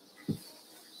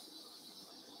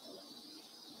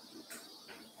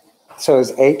 So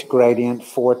it's 8 gradient,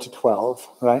 4 to 12,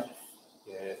 right?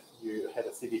 Yeah, you had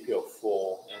a CDP of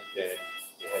 4, and then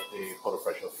you had the blood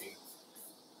pressure of 8.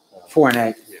 4 and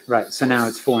 8, Yeah. right. So now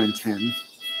it's 4 and 10.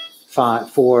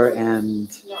 4 and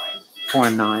 9. 4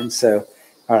 and 9. So,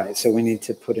 all right, so we need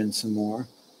to put in some more.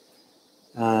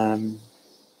 All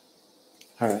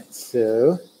right,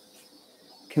 so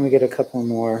can we get a couple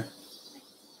more?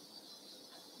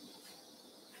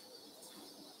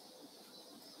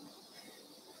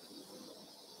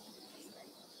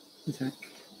 Okay.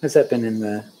 Has that been in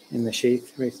the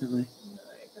sheath recently? No,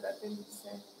 but I've been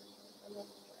sent along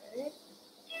the way.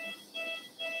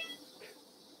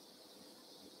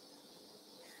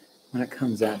 When it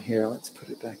comes out here, let's put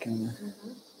it back in the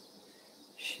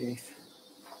sheath.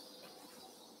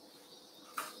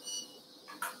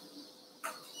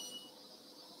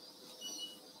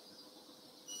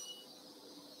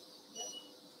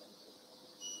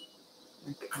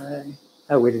 Okay.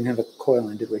 Oh, we didn't have a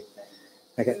coiling, did we?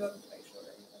 Okay.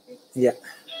 Yeah.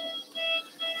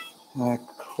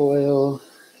 Coil.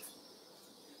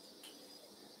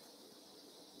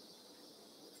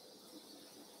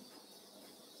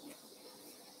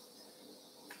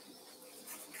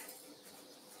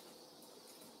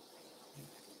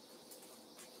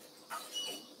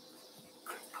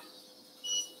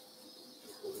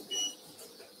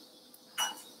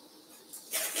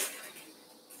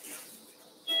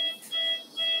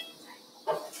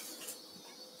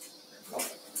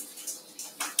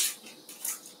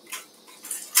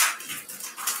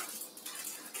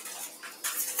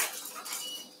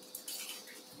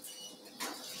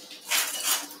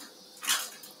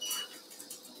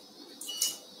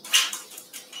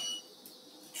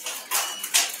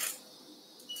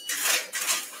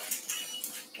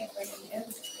 Can't bring it in.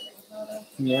 It's getting harder.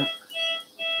 Yeah.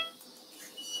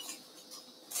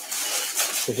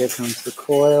 So here comes the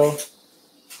coil.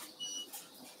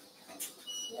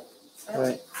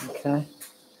 Right, okay.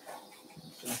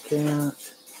 Back out.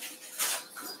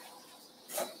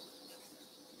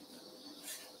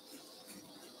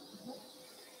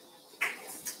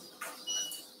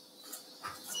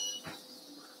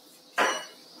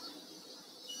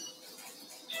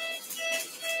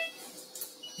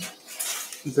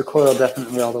 Is the coil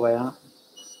definitely all the way out?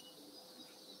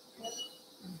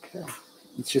 Okay.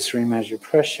 Let's just remeasure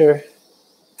pressure.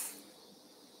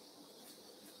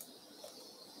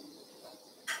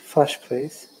 Flush,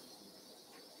 please.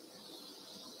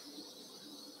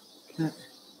 Okay.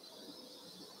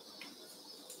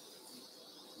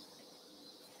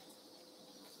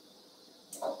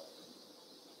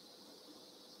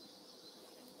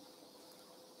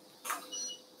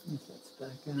 That's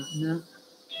back out now.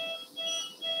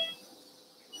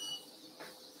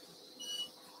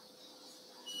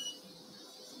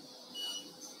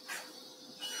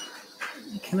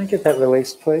 Can I get that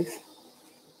released, please?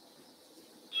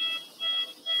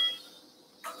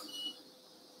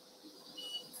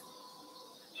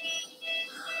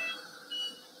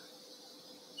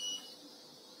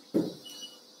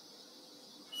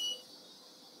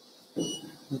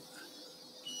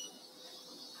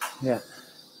 Yeah.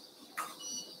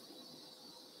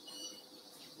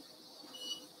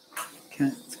 Okay,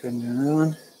 let's go and do another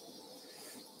one.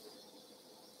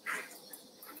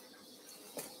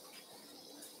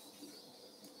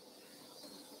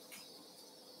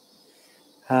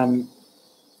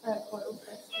 Coil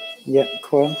press. Yep,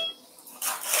 coil.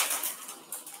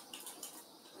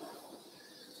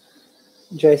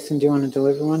 Jason, do you want to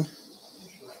deliver one?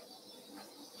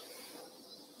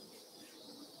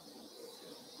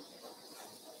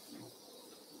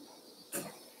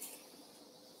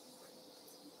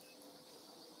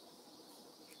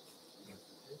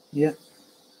 Yep.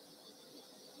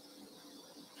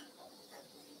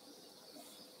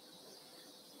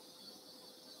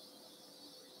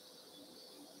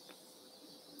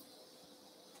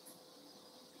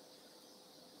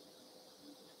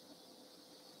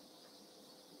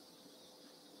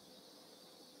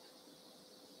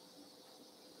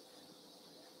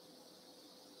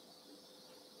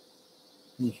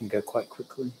 You can go quite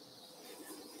quickly.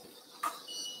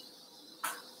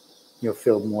 You'll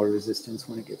feel more resistance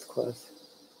when it gets close.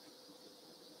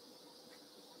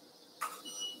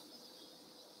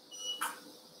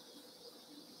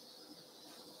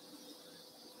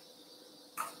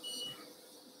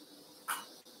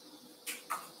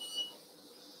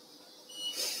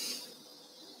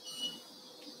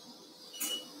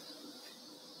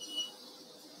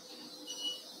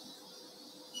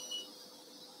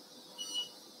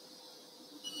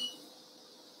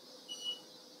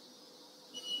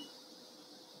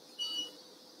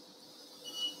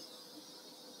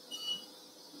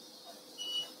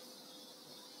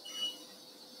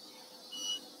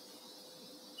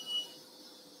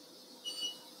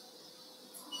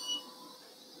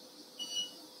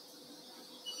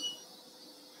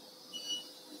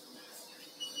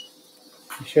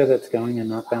 You sure that's going and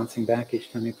not bouncing back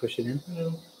each time you push it in?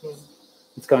 No.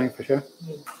 It's going for sure?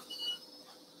 Yeah.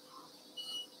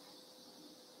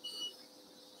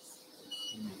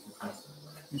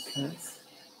 Okay.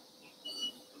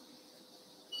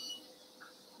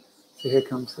 So here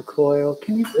comes the coil.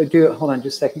 Can you do it? Hold on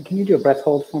just a second. Can you do a breath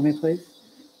hold for me, please?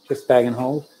 Just bag and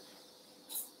hold.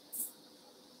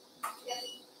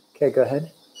 Okay, go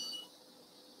ahead.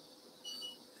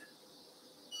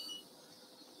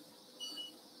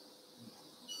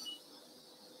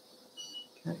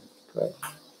 Okay, great.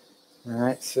 All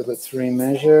right, so let's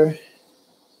remeasure.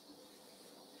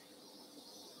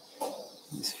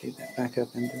 Let's feed that back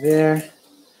up into there.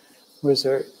 Where's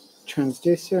our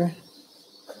transducer?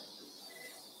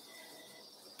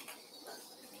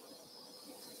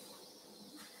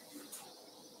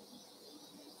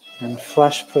 And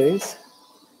flush, please.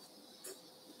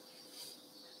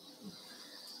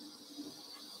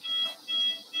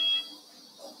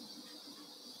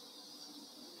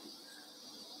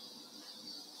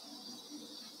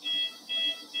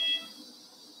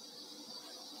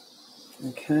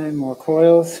 Okay, more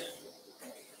coils.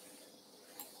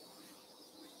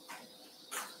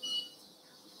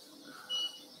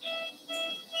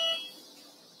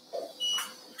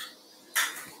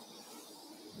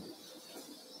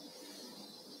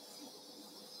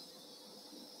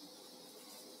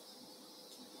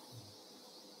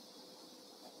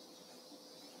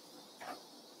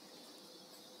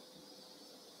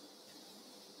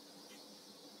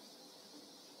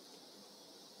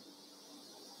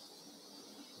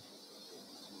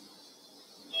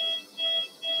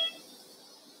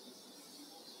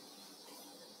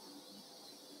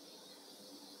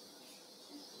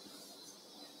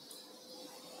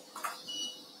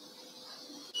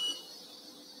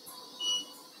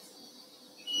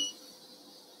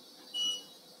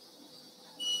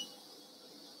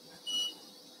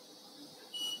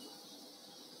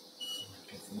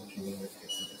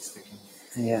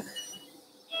 Yeah.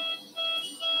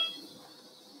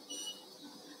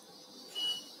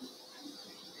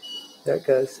 There it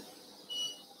goes.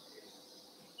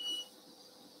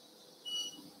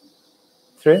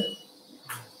 Through?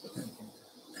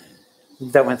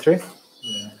 That went through?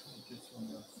 Yeah.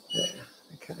 Yeah.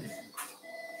 Okay.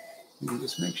 Let me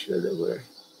just make sure that we're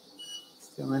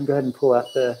still in. Go ahead and pull out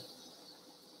the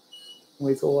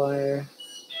weasel wire.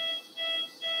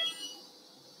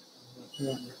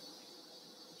 Yeah.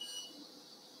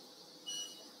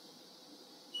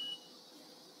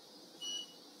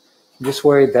 I'm just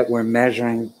worried that we're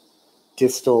measuring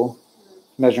distal,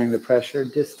 measuring the pressure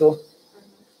distal,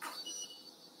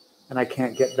 and I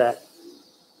can't get that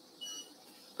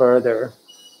further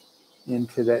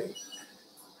into the.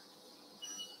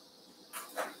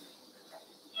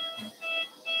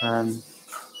 Let's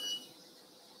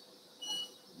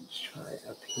try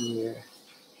up here.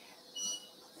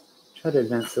 Try to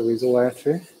advance the weasel wire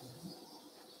through.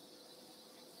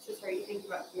 So sorry, you think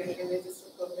about measuring the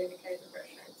distal to indicate the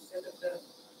pressure instead of the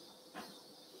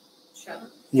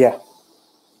shunt? Yeah.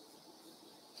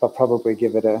 So I'll probably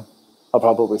give it a. I'll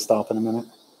probably stop in a minute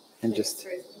and just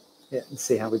and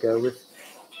see how we go with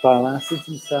bile acids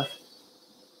and stuff.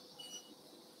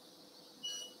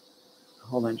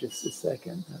 Hold on just a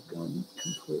second. I've gone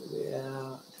completely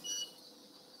out.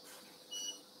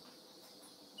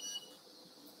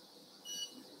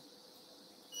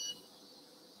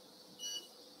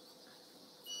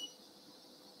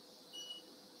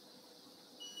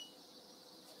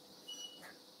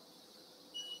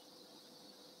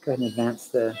 Go ahead and advance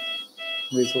the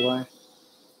weasel wire.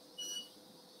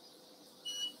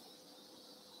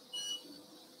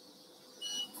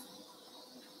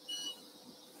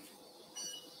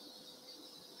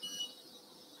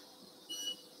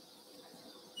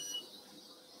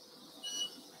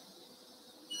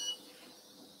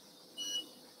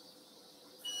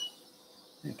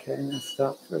 Okay, now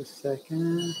stop for a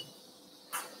second.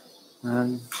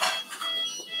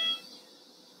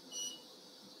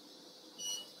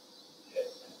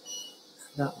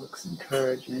 That looks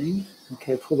encouraging.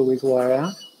 Okay, pull the weasel wire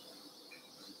out.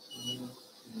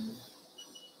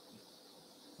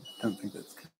 Don't think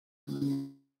that's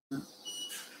coming out.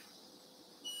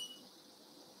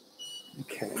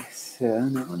 Okay, so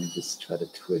now let me just try to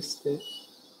twist it.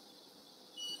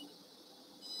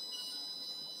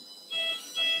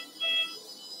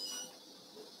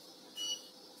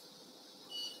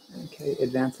 Okay,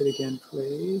 advance it again,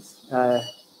 please. I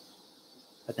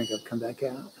think I've come back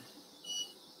out.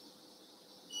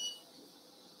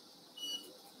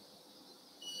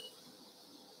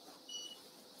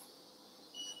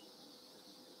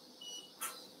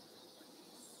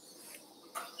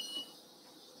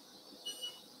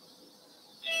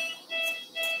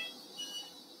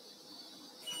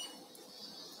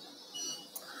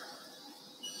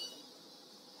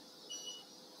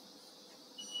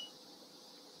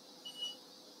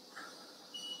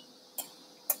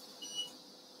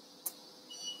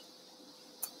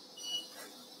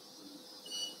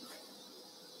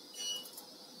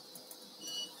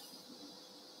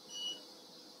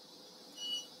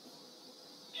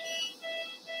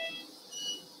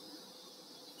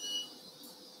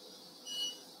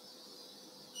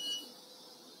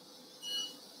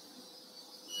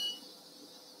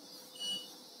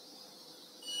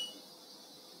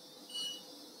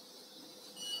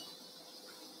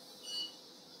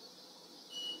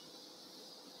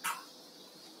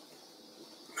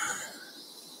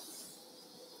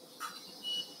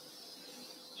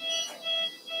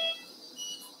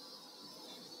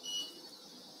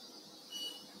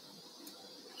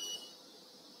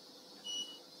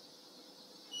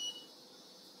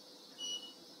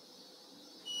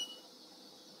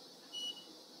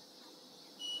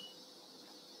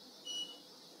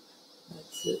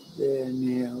 That's it there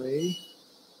nearly.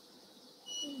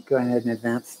 Go ahead and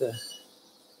advance the.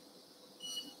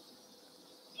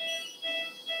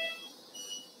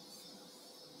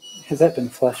 Has that been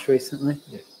flushed recently?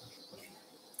 Yeah.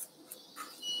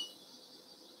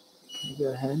 Can you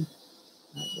go ahead?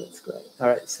 Right, that's great. All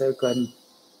right, so go ahead and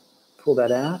pull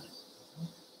that out.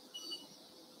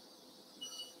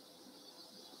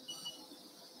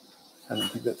 I don't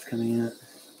think that's coming out.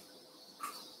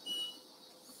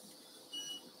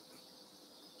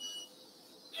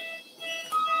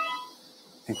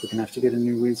 I think we're gonna have to get a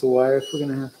new weasel wire if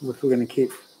we're gonna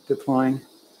keep deploying.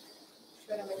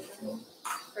 Should I measure the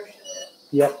pressure there?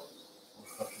 Yep.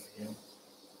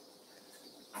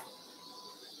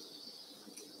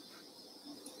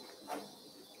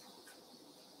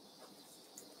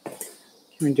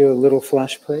 Can we do a little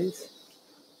flush, please?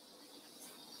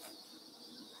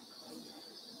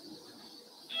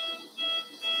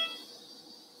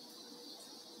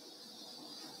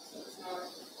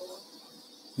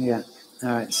 Yeah. All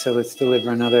right. So let's deliver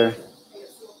another.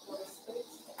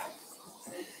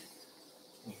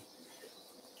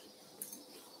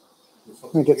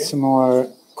 Let me get some more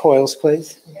coils,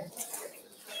 please.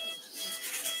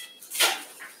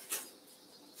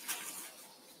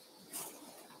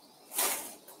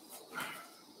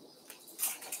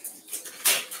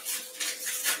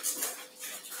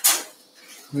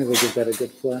 Really give that a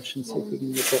good flush and see if we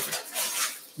can get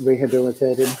that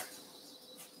rehabilitated.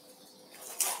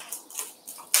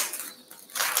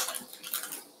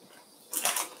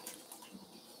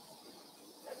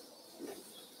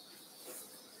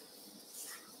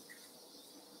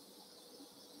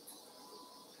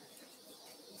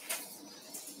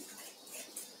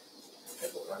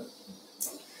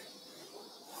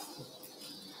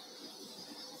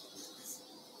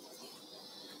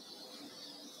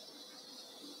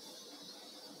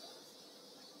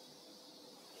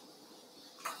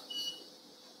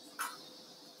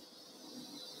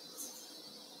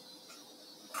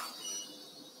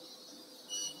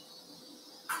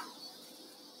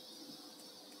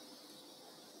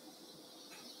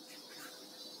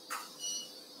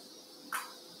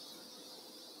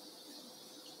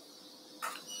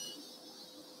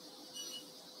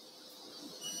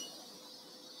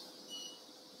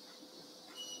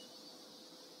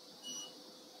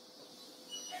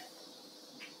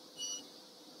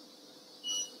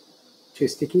 Too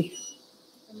sticky?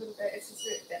 A little bit. It's just a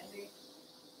bit bendy.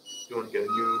 You want to get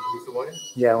a new weasel wire?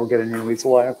 Yeah, we'll get a new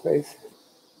weasel wire, please.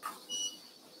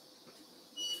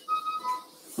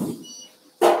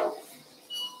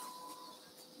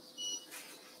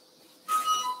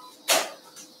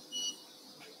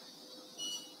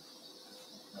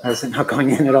 Or is it not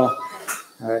going in at all?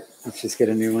 All right, let's just get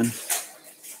a new one.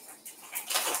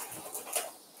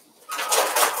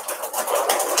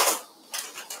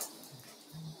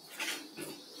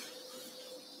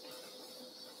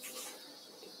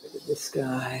 Get rid of this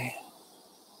guy.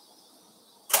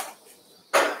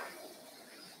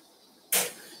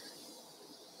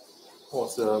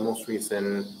 What's the most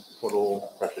recent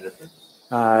total pressure difference?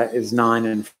 Is 9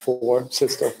 and 4, so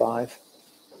still 5.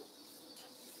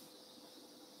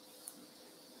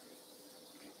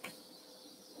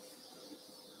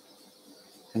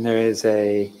 And there is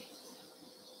a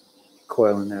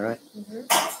coil in there, right? Mm-hmm.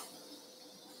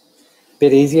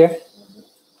 Bit easier? Mm-hmm.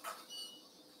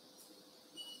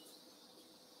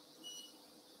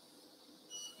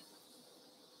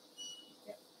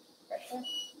 Yep. Pressure.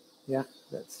 Yeah,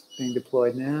 that's being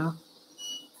deployed now.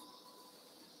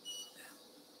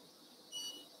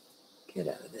 Get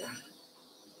out of there.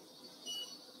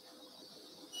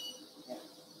 Yeah.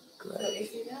 Great. So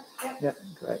easy now? Yep. Yeah,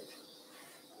 great.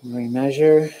 We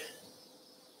measure.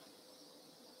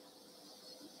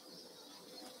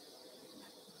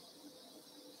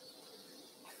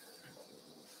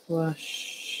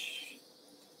 Flush.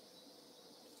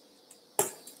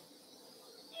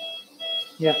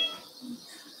 Yeah.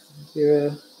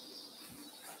 0.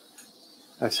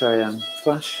 Oh, sorry,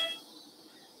 flush.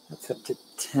 That's up to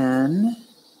 10.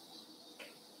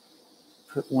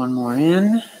 Put one more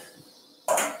in.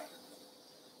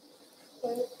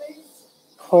 Coil, please.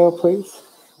 Coil, please.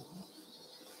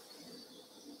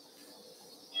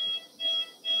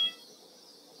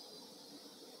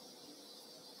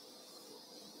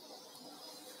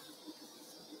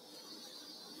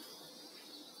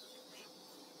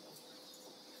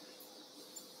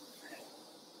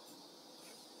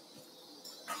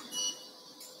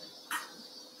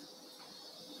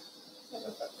 Have a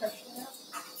got pressure now.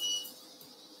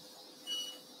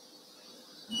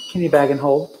 Can you bag and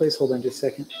hold? Please hold on just a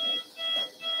second.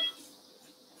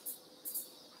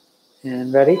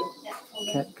 And ready? Yeah. Hold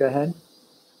on. Okay, go ahead.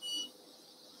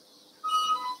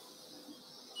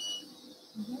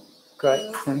 Mm-hmm. Great,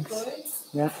 Coil thanks. deployed.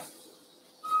 Yeah.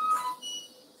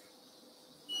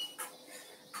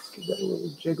 Let's give that a little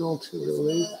jiggle to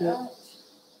release Pull it. out.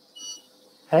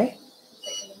 Hey?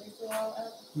 Taking the weasel wire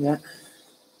out. Yeah.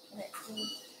 Connecting.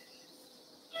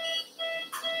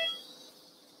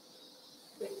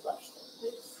 Reflush them,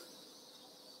 please.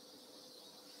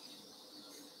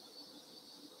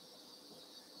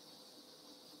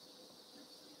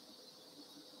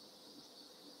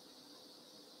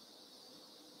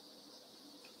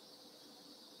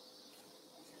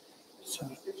 So,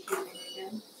 The tubing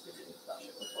again. We didn't flush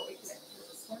it before we connected to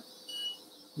this one.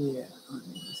 yeah, let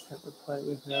me just have a play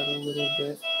with that a little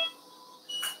bit.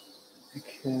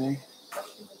 Okay.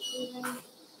 Flushing the tubing.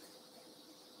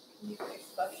 Can you please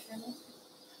flush for me?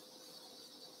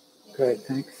 Great,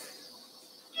 thanks.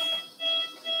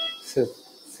 So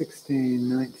 16,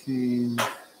 19,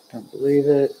 don't believe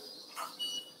it.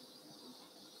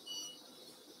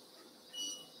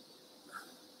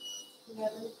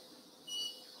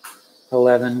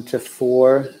 11 to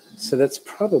 4. So that's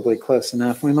probably close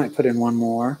enough. We might put in one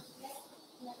more.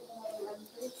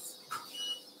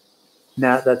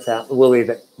 No, that's out. We'll leave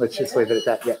it. Let's just leave it at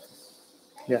that. Yeah.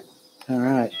 Yeah. All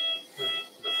right.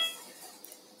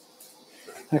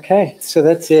 Okay, so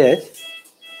that's it.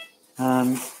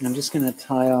 I'm just going to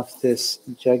tie off this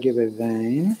jugular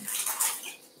vein.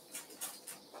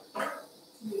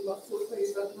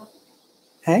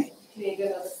 Hey?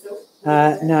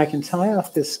 No, I can tie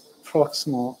off this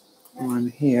proximal one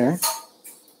here.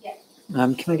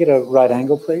 Can I get a right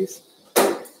angle, please?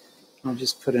 I'll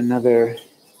just put another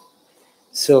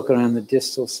silk around the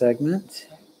distal segment.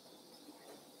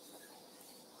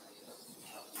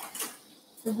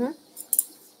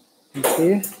 Thank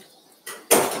you.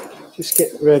 Just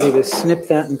get ready to snip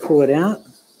that and pull it out.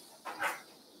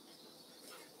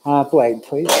 Blade,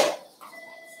 please.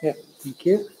 Yep, thank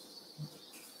you.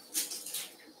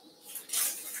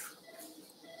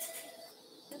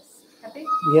 Happy?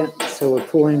 Yeah, so we're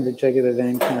pulling the jugular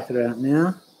vein catheter out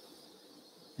now.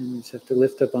 And we just have to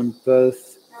lift up on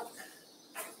both.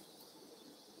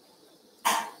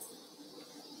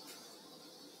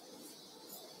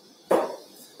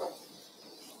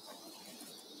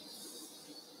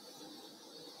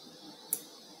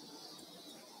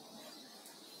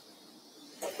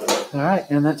 All right,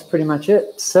 and that's pretty much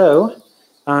it. So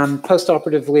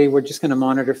post-operatively, we're just going to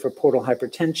monitor for portal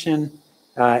hypertension,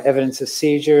 evidence of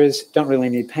seizures. Don't really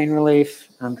need pain relief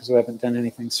because we haven't done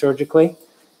anything surgically.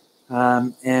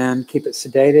 And keep it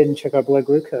sedated and check our blood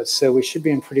glucose. So we should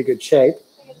be in pretty good shape.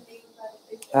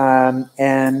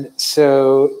 And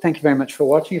so thank you very much for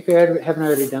watching. If you haven't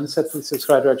already done so, please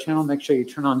subscribe to our channel. Make sure you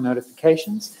turn on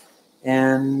notifications.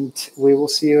 And we will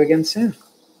see you again soon.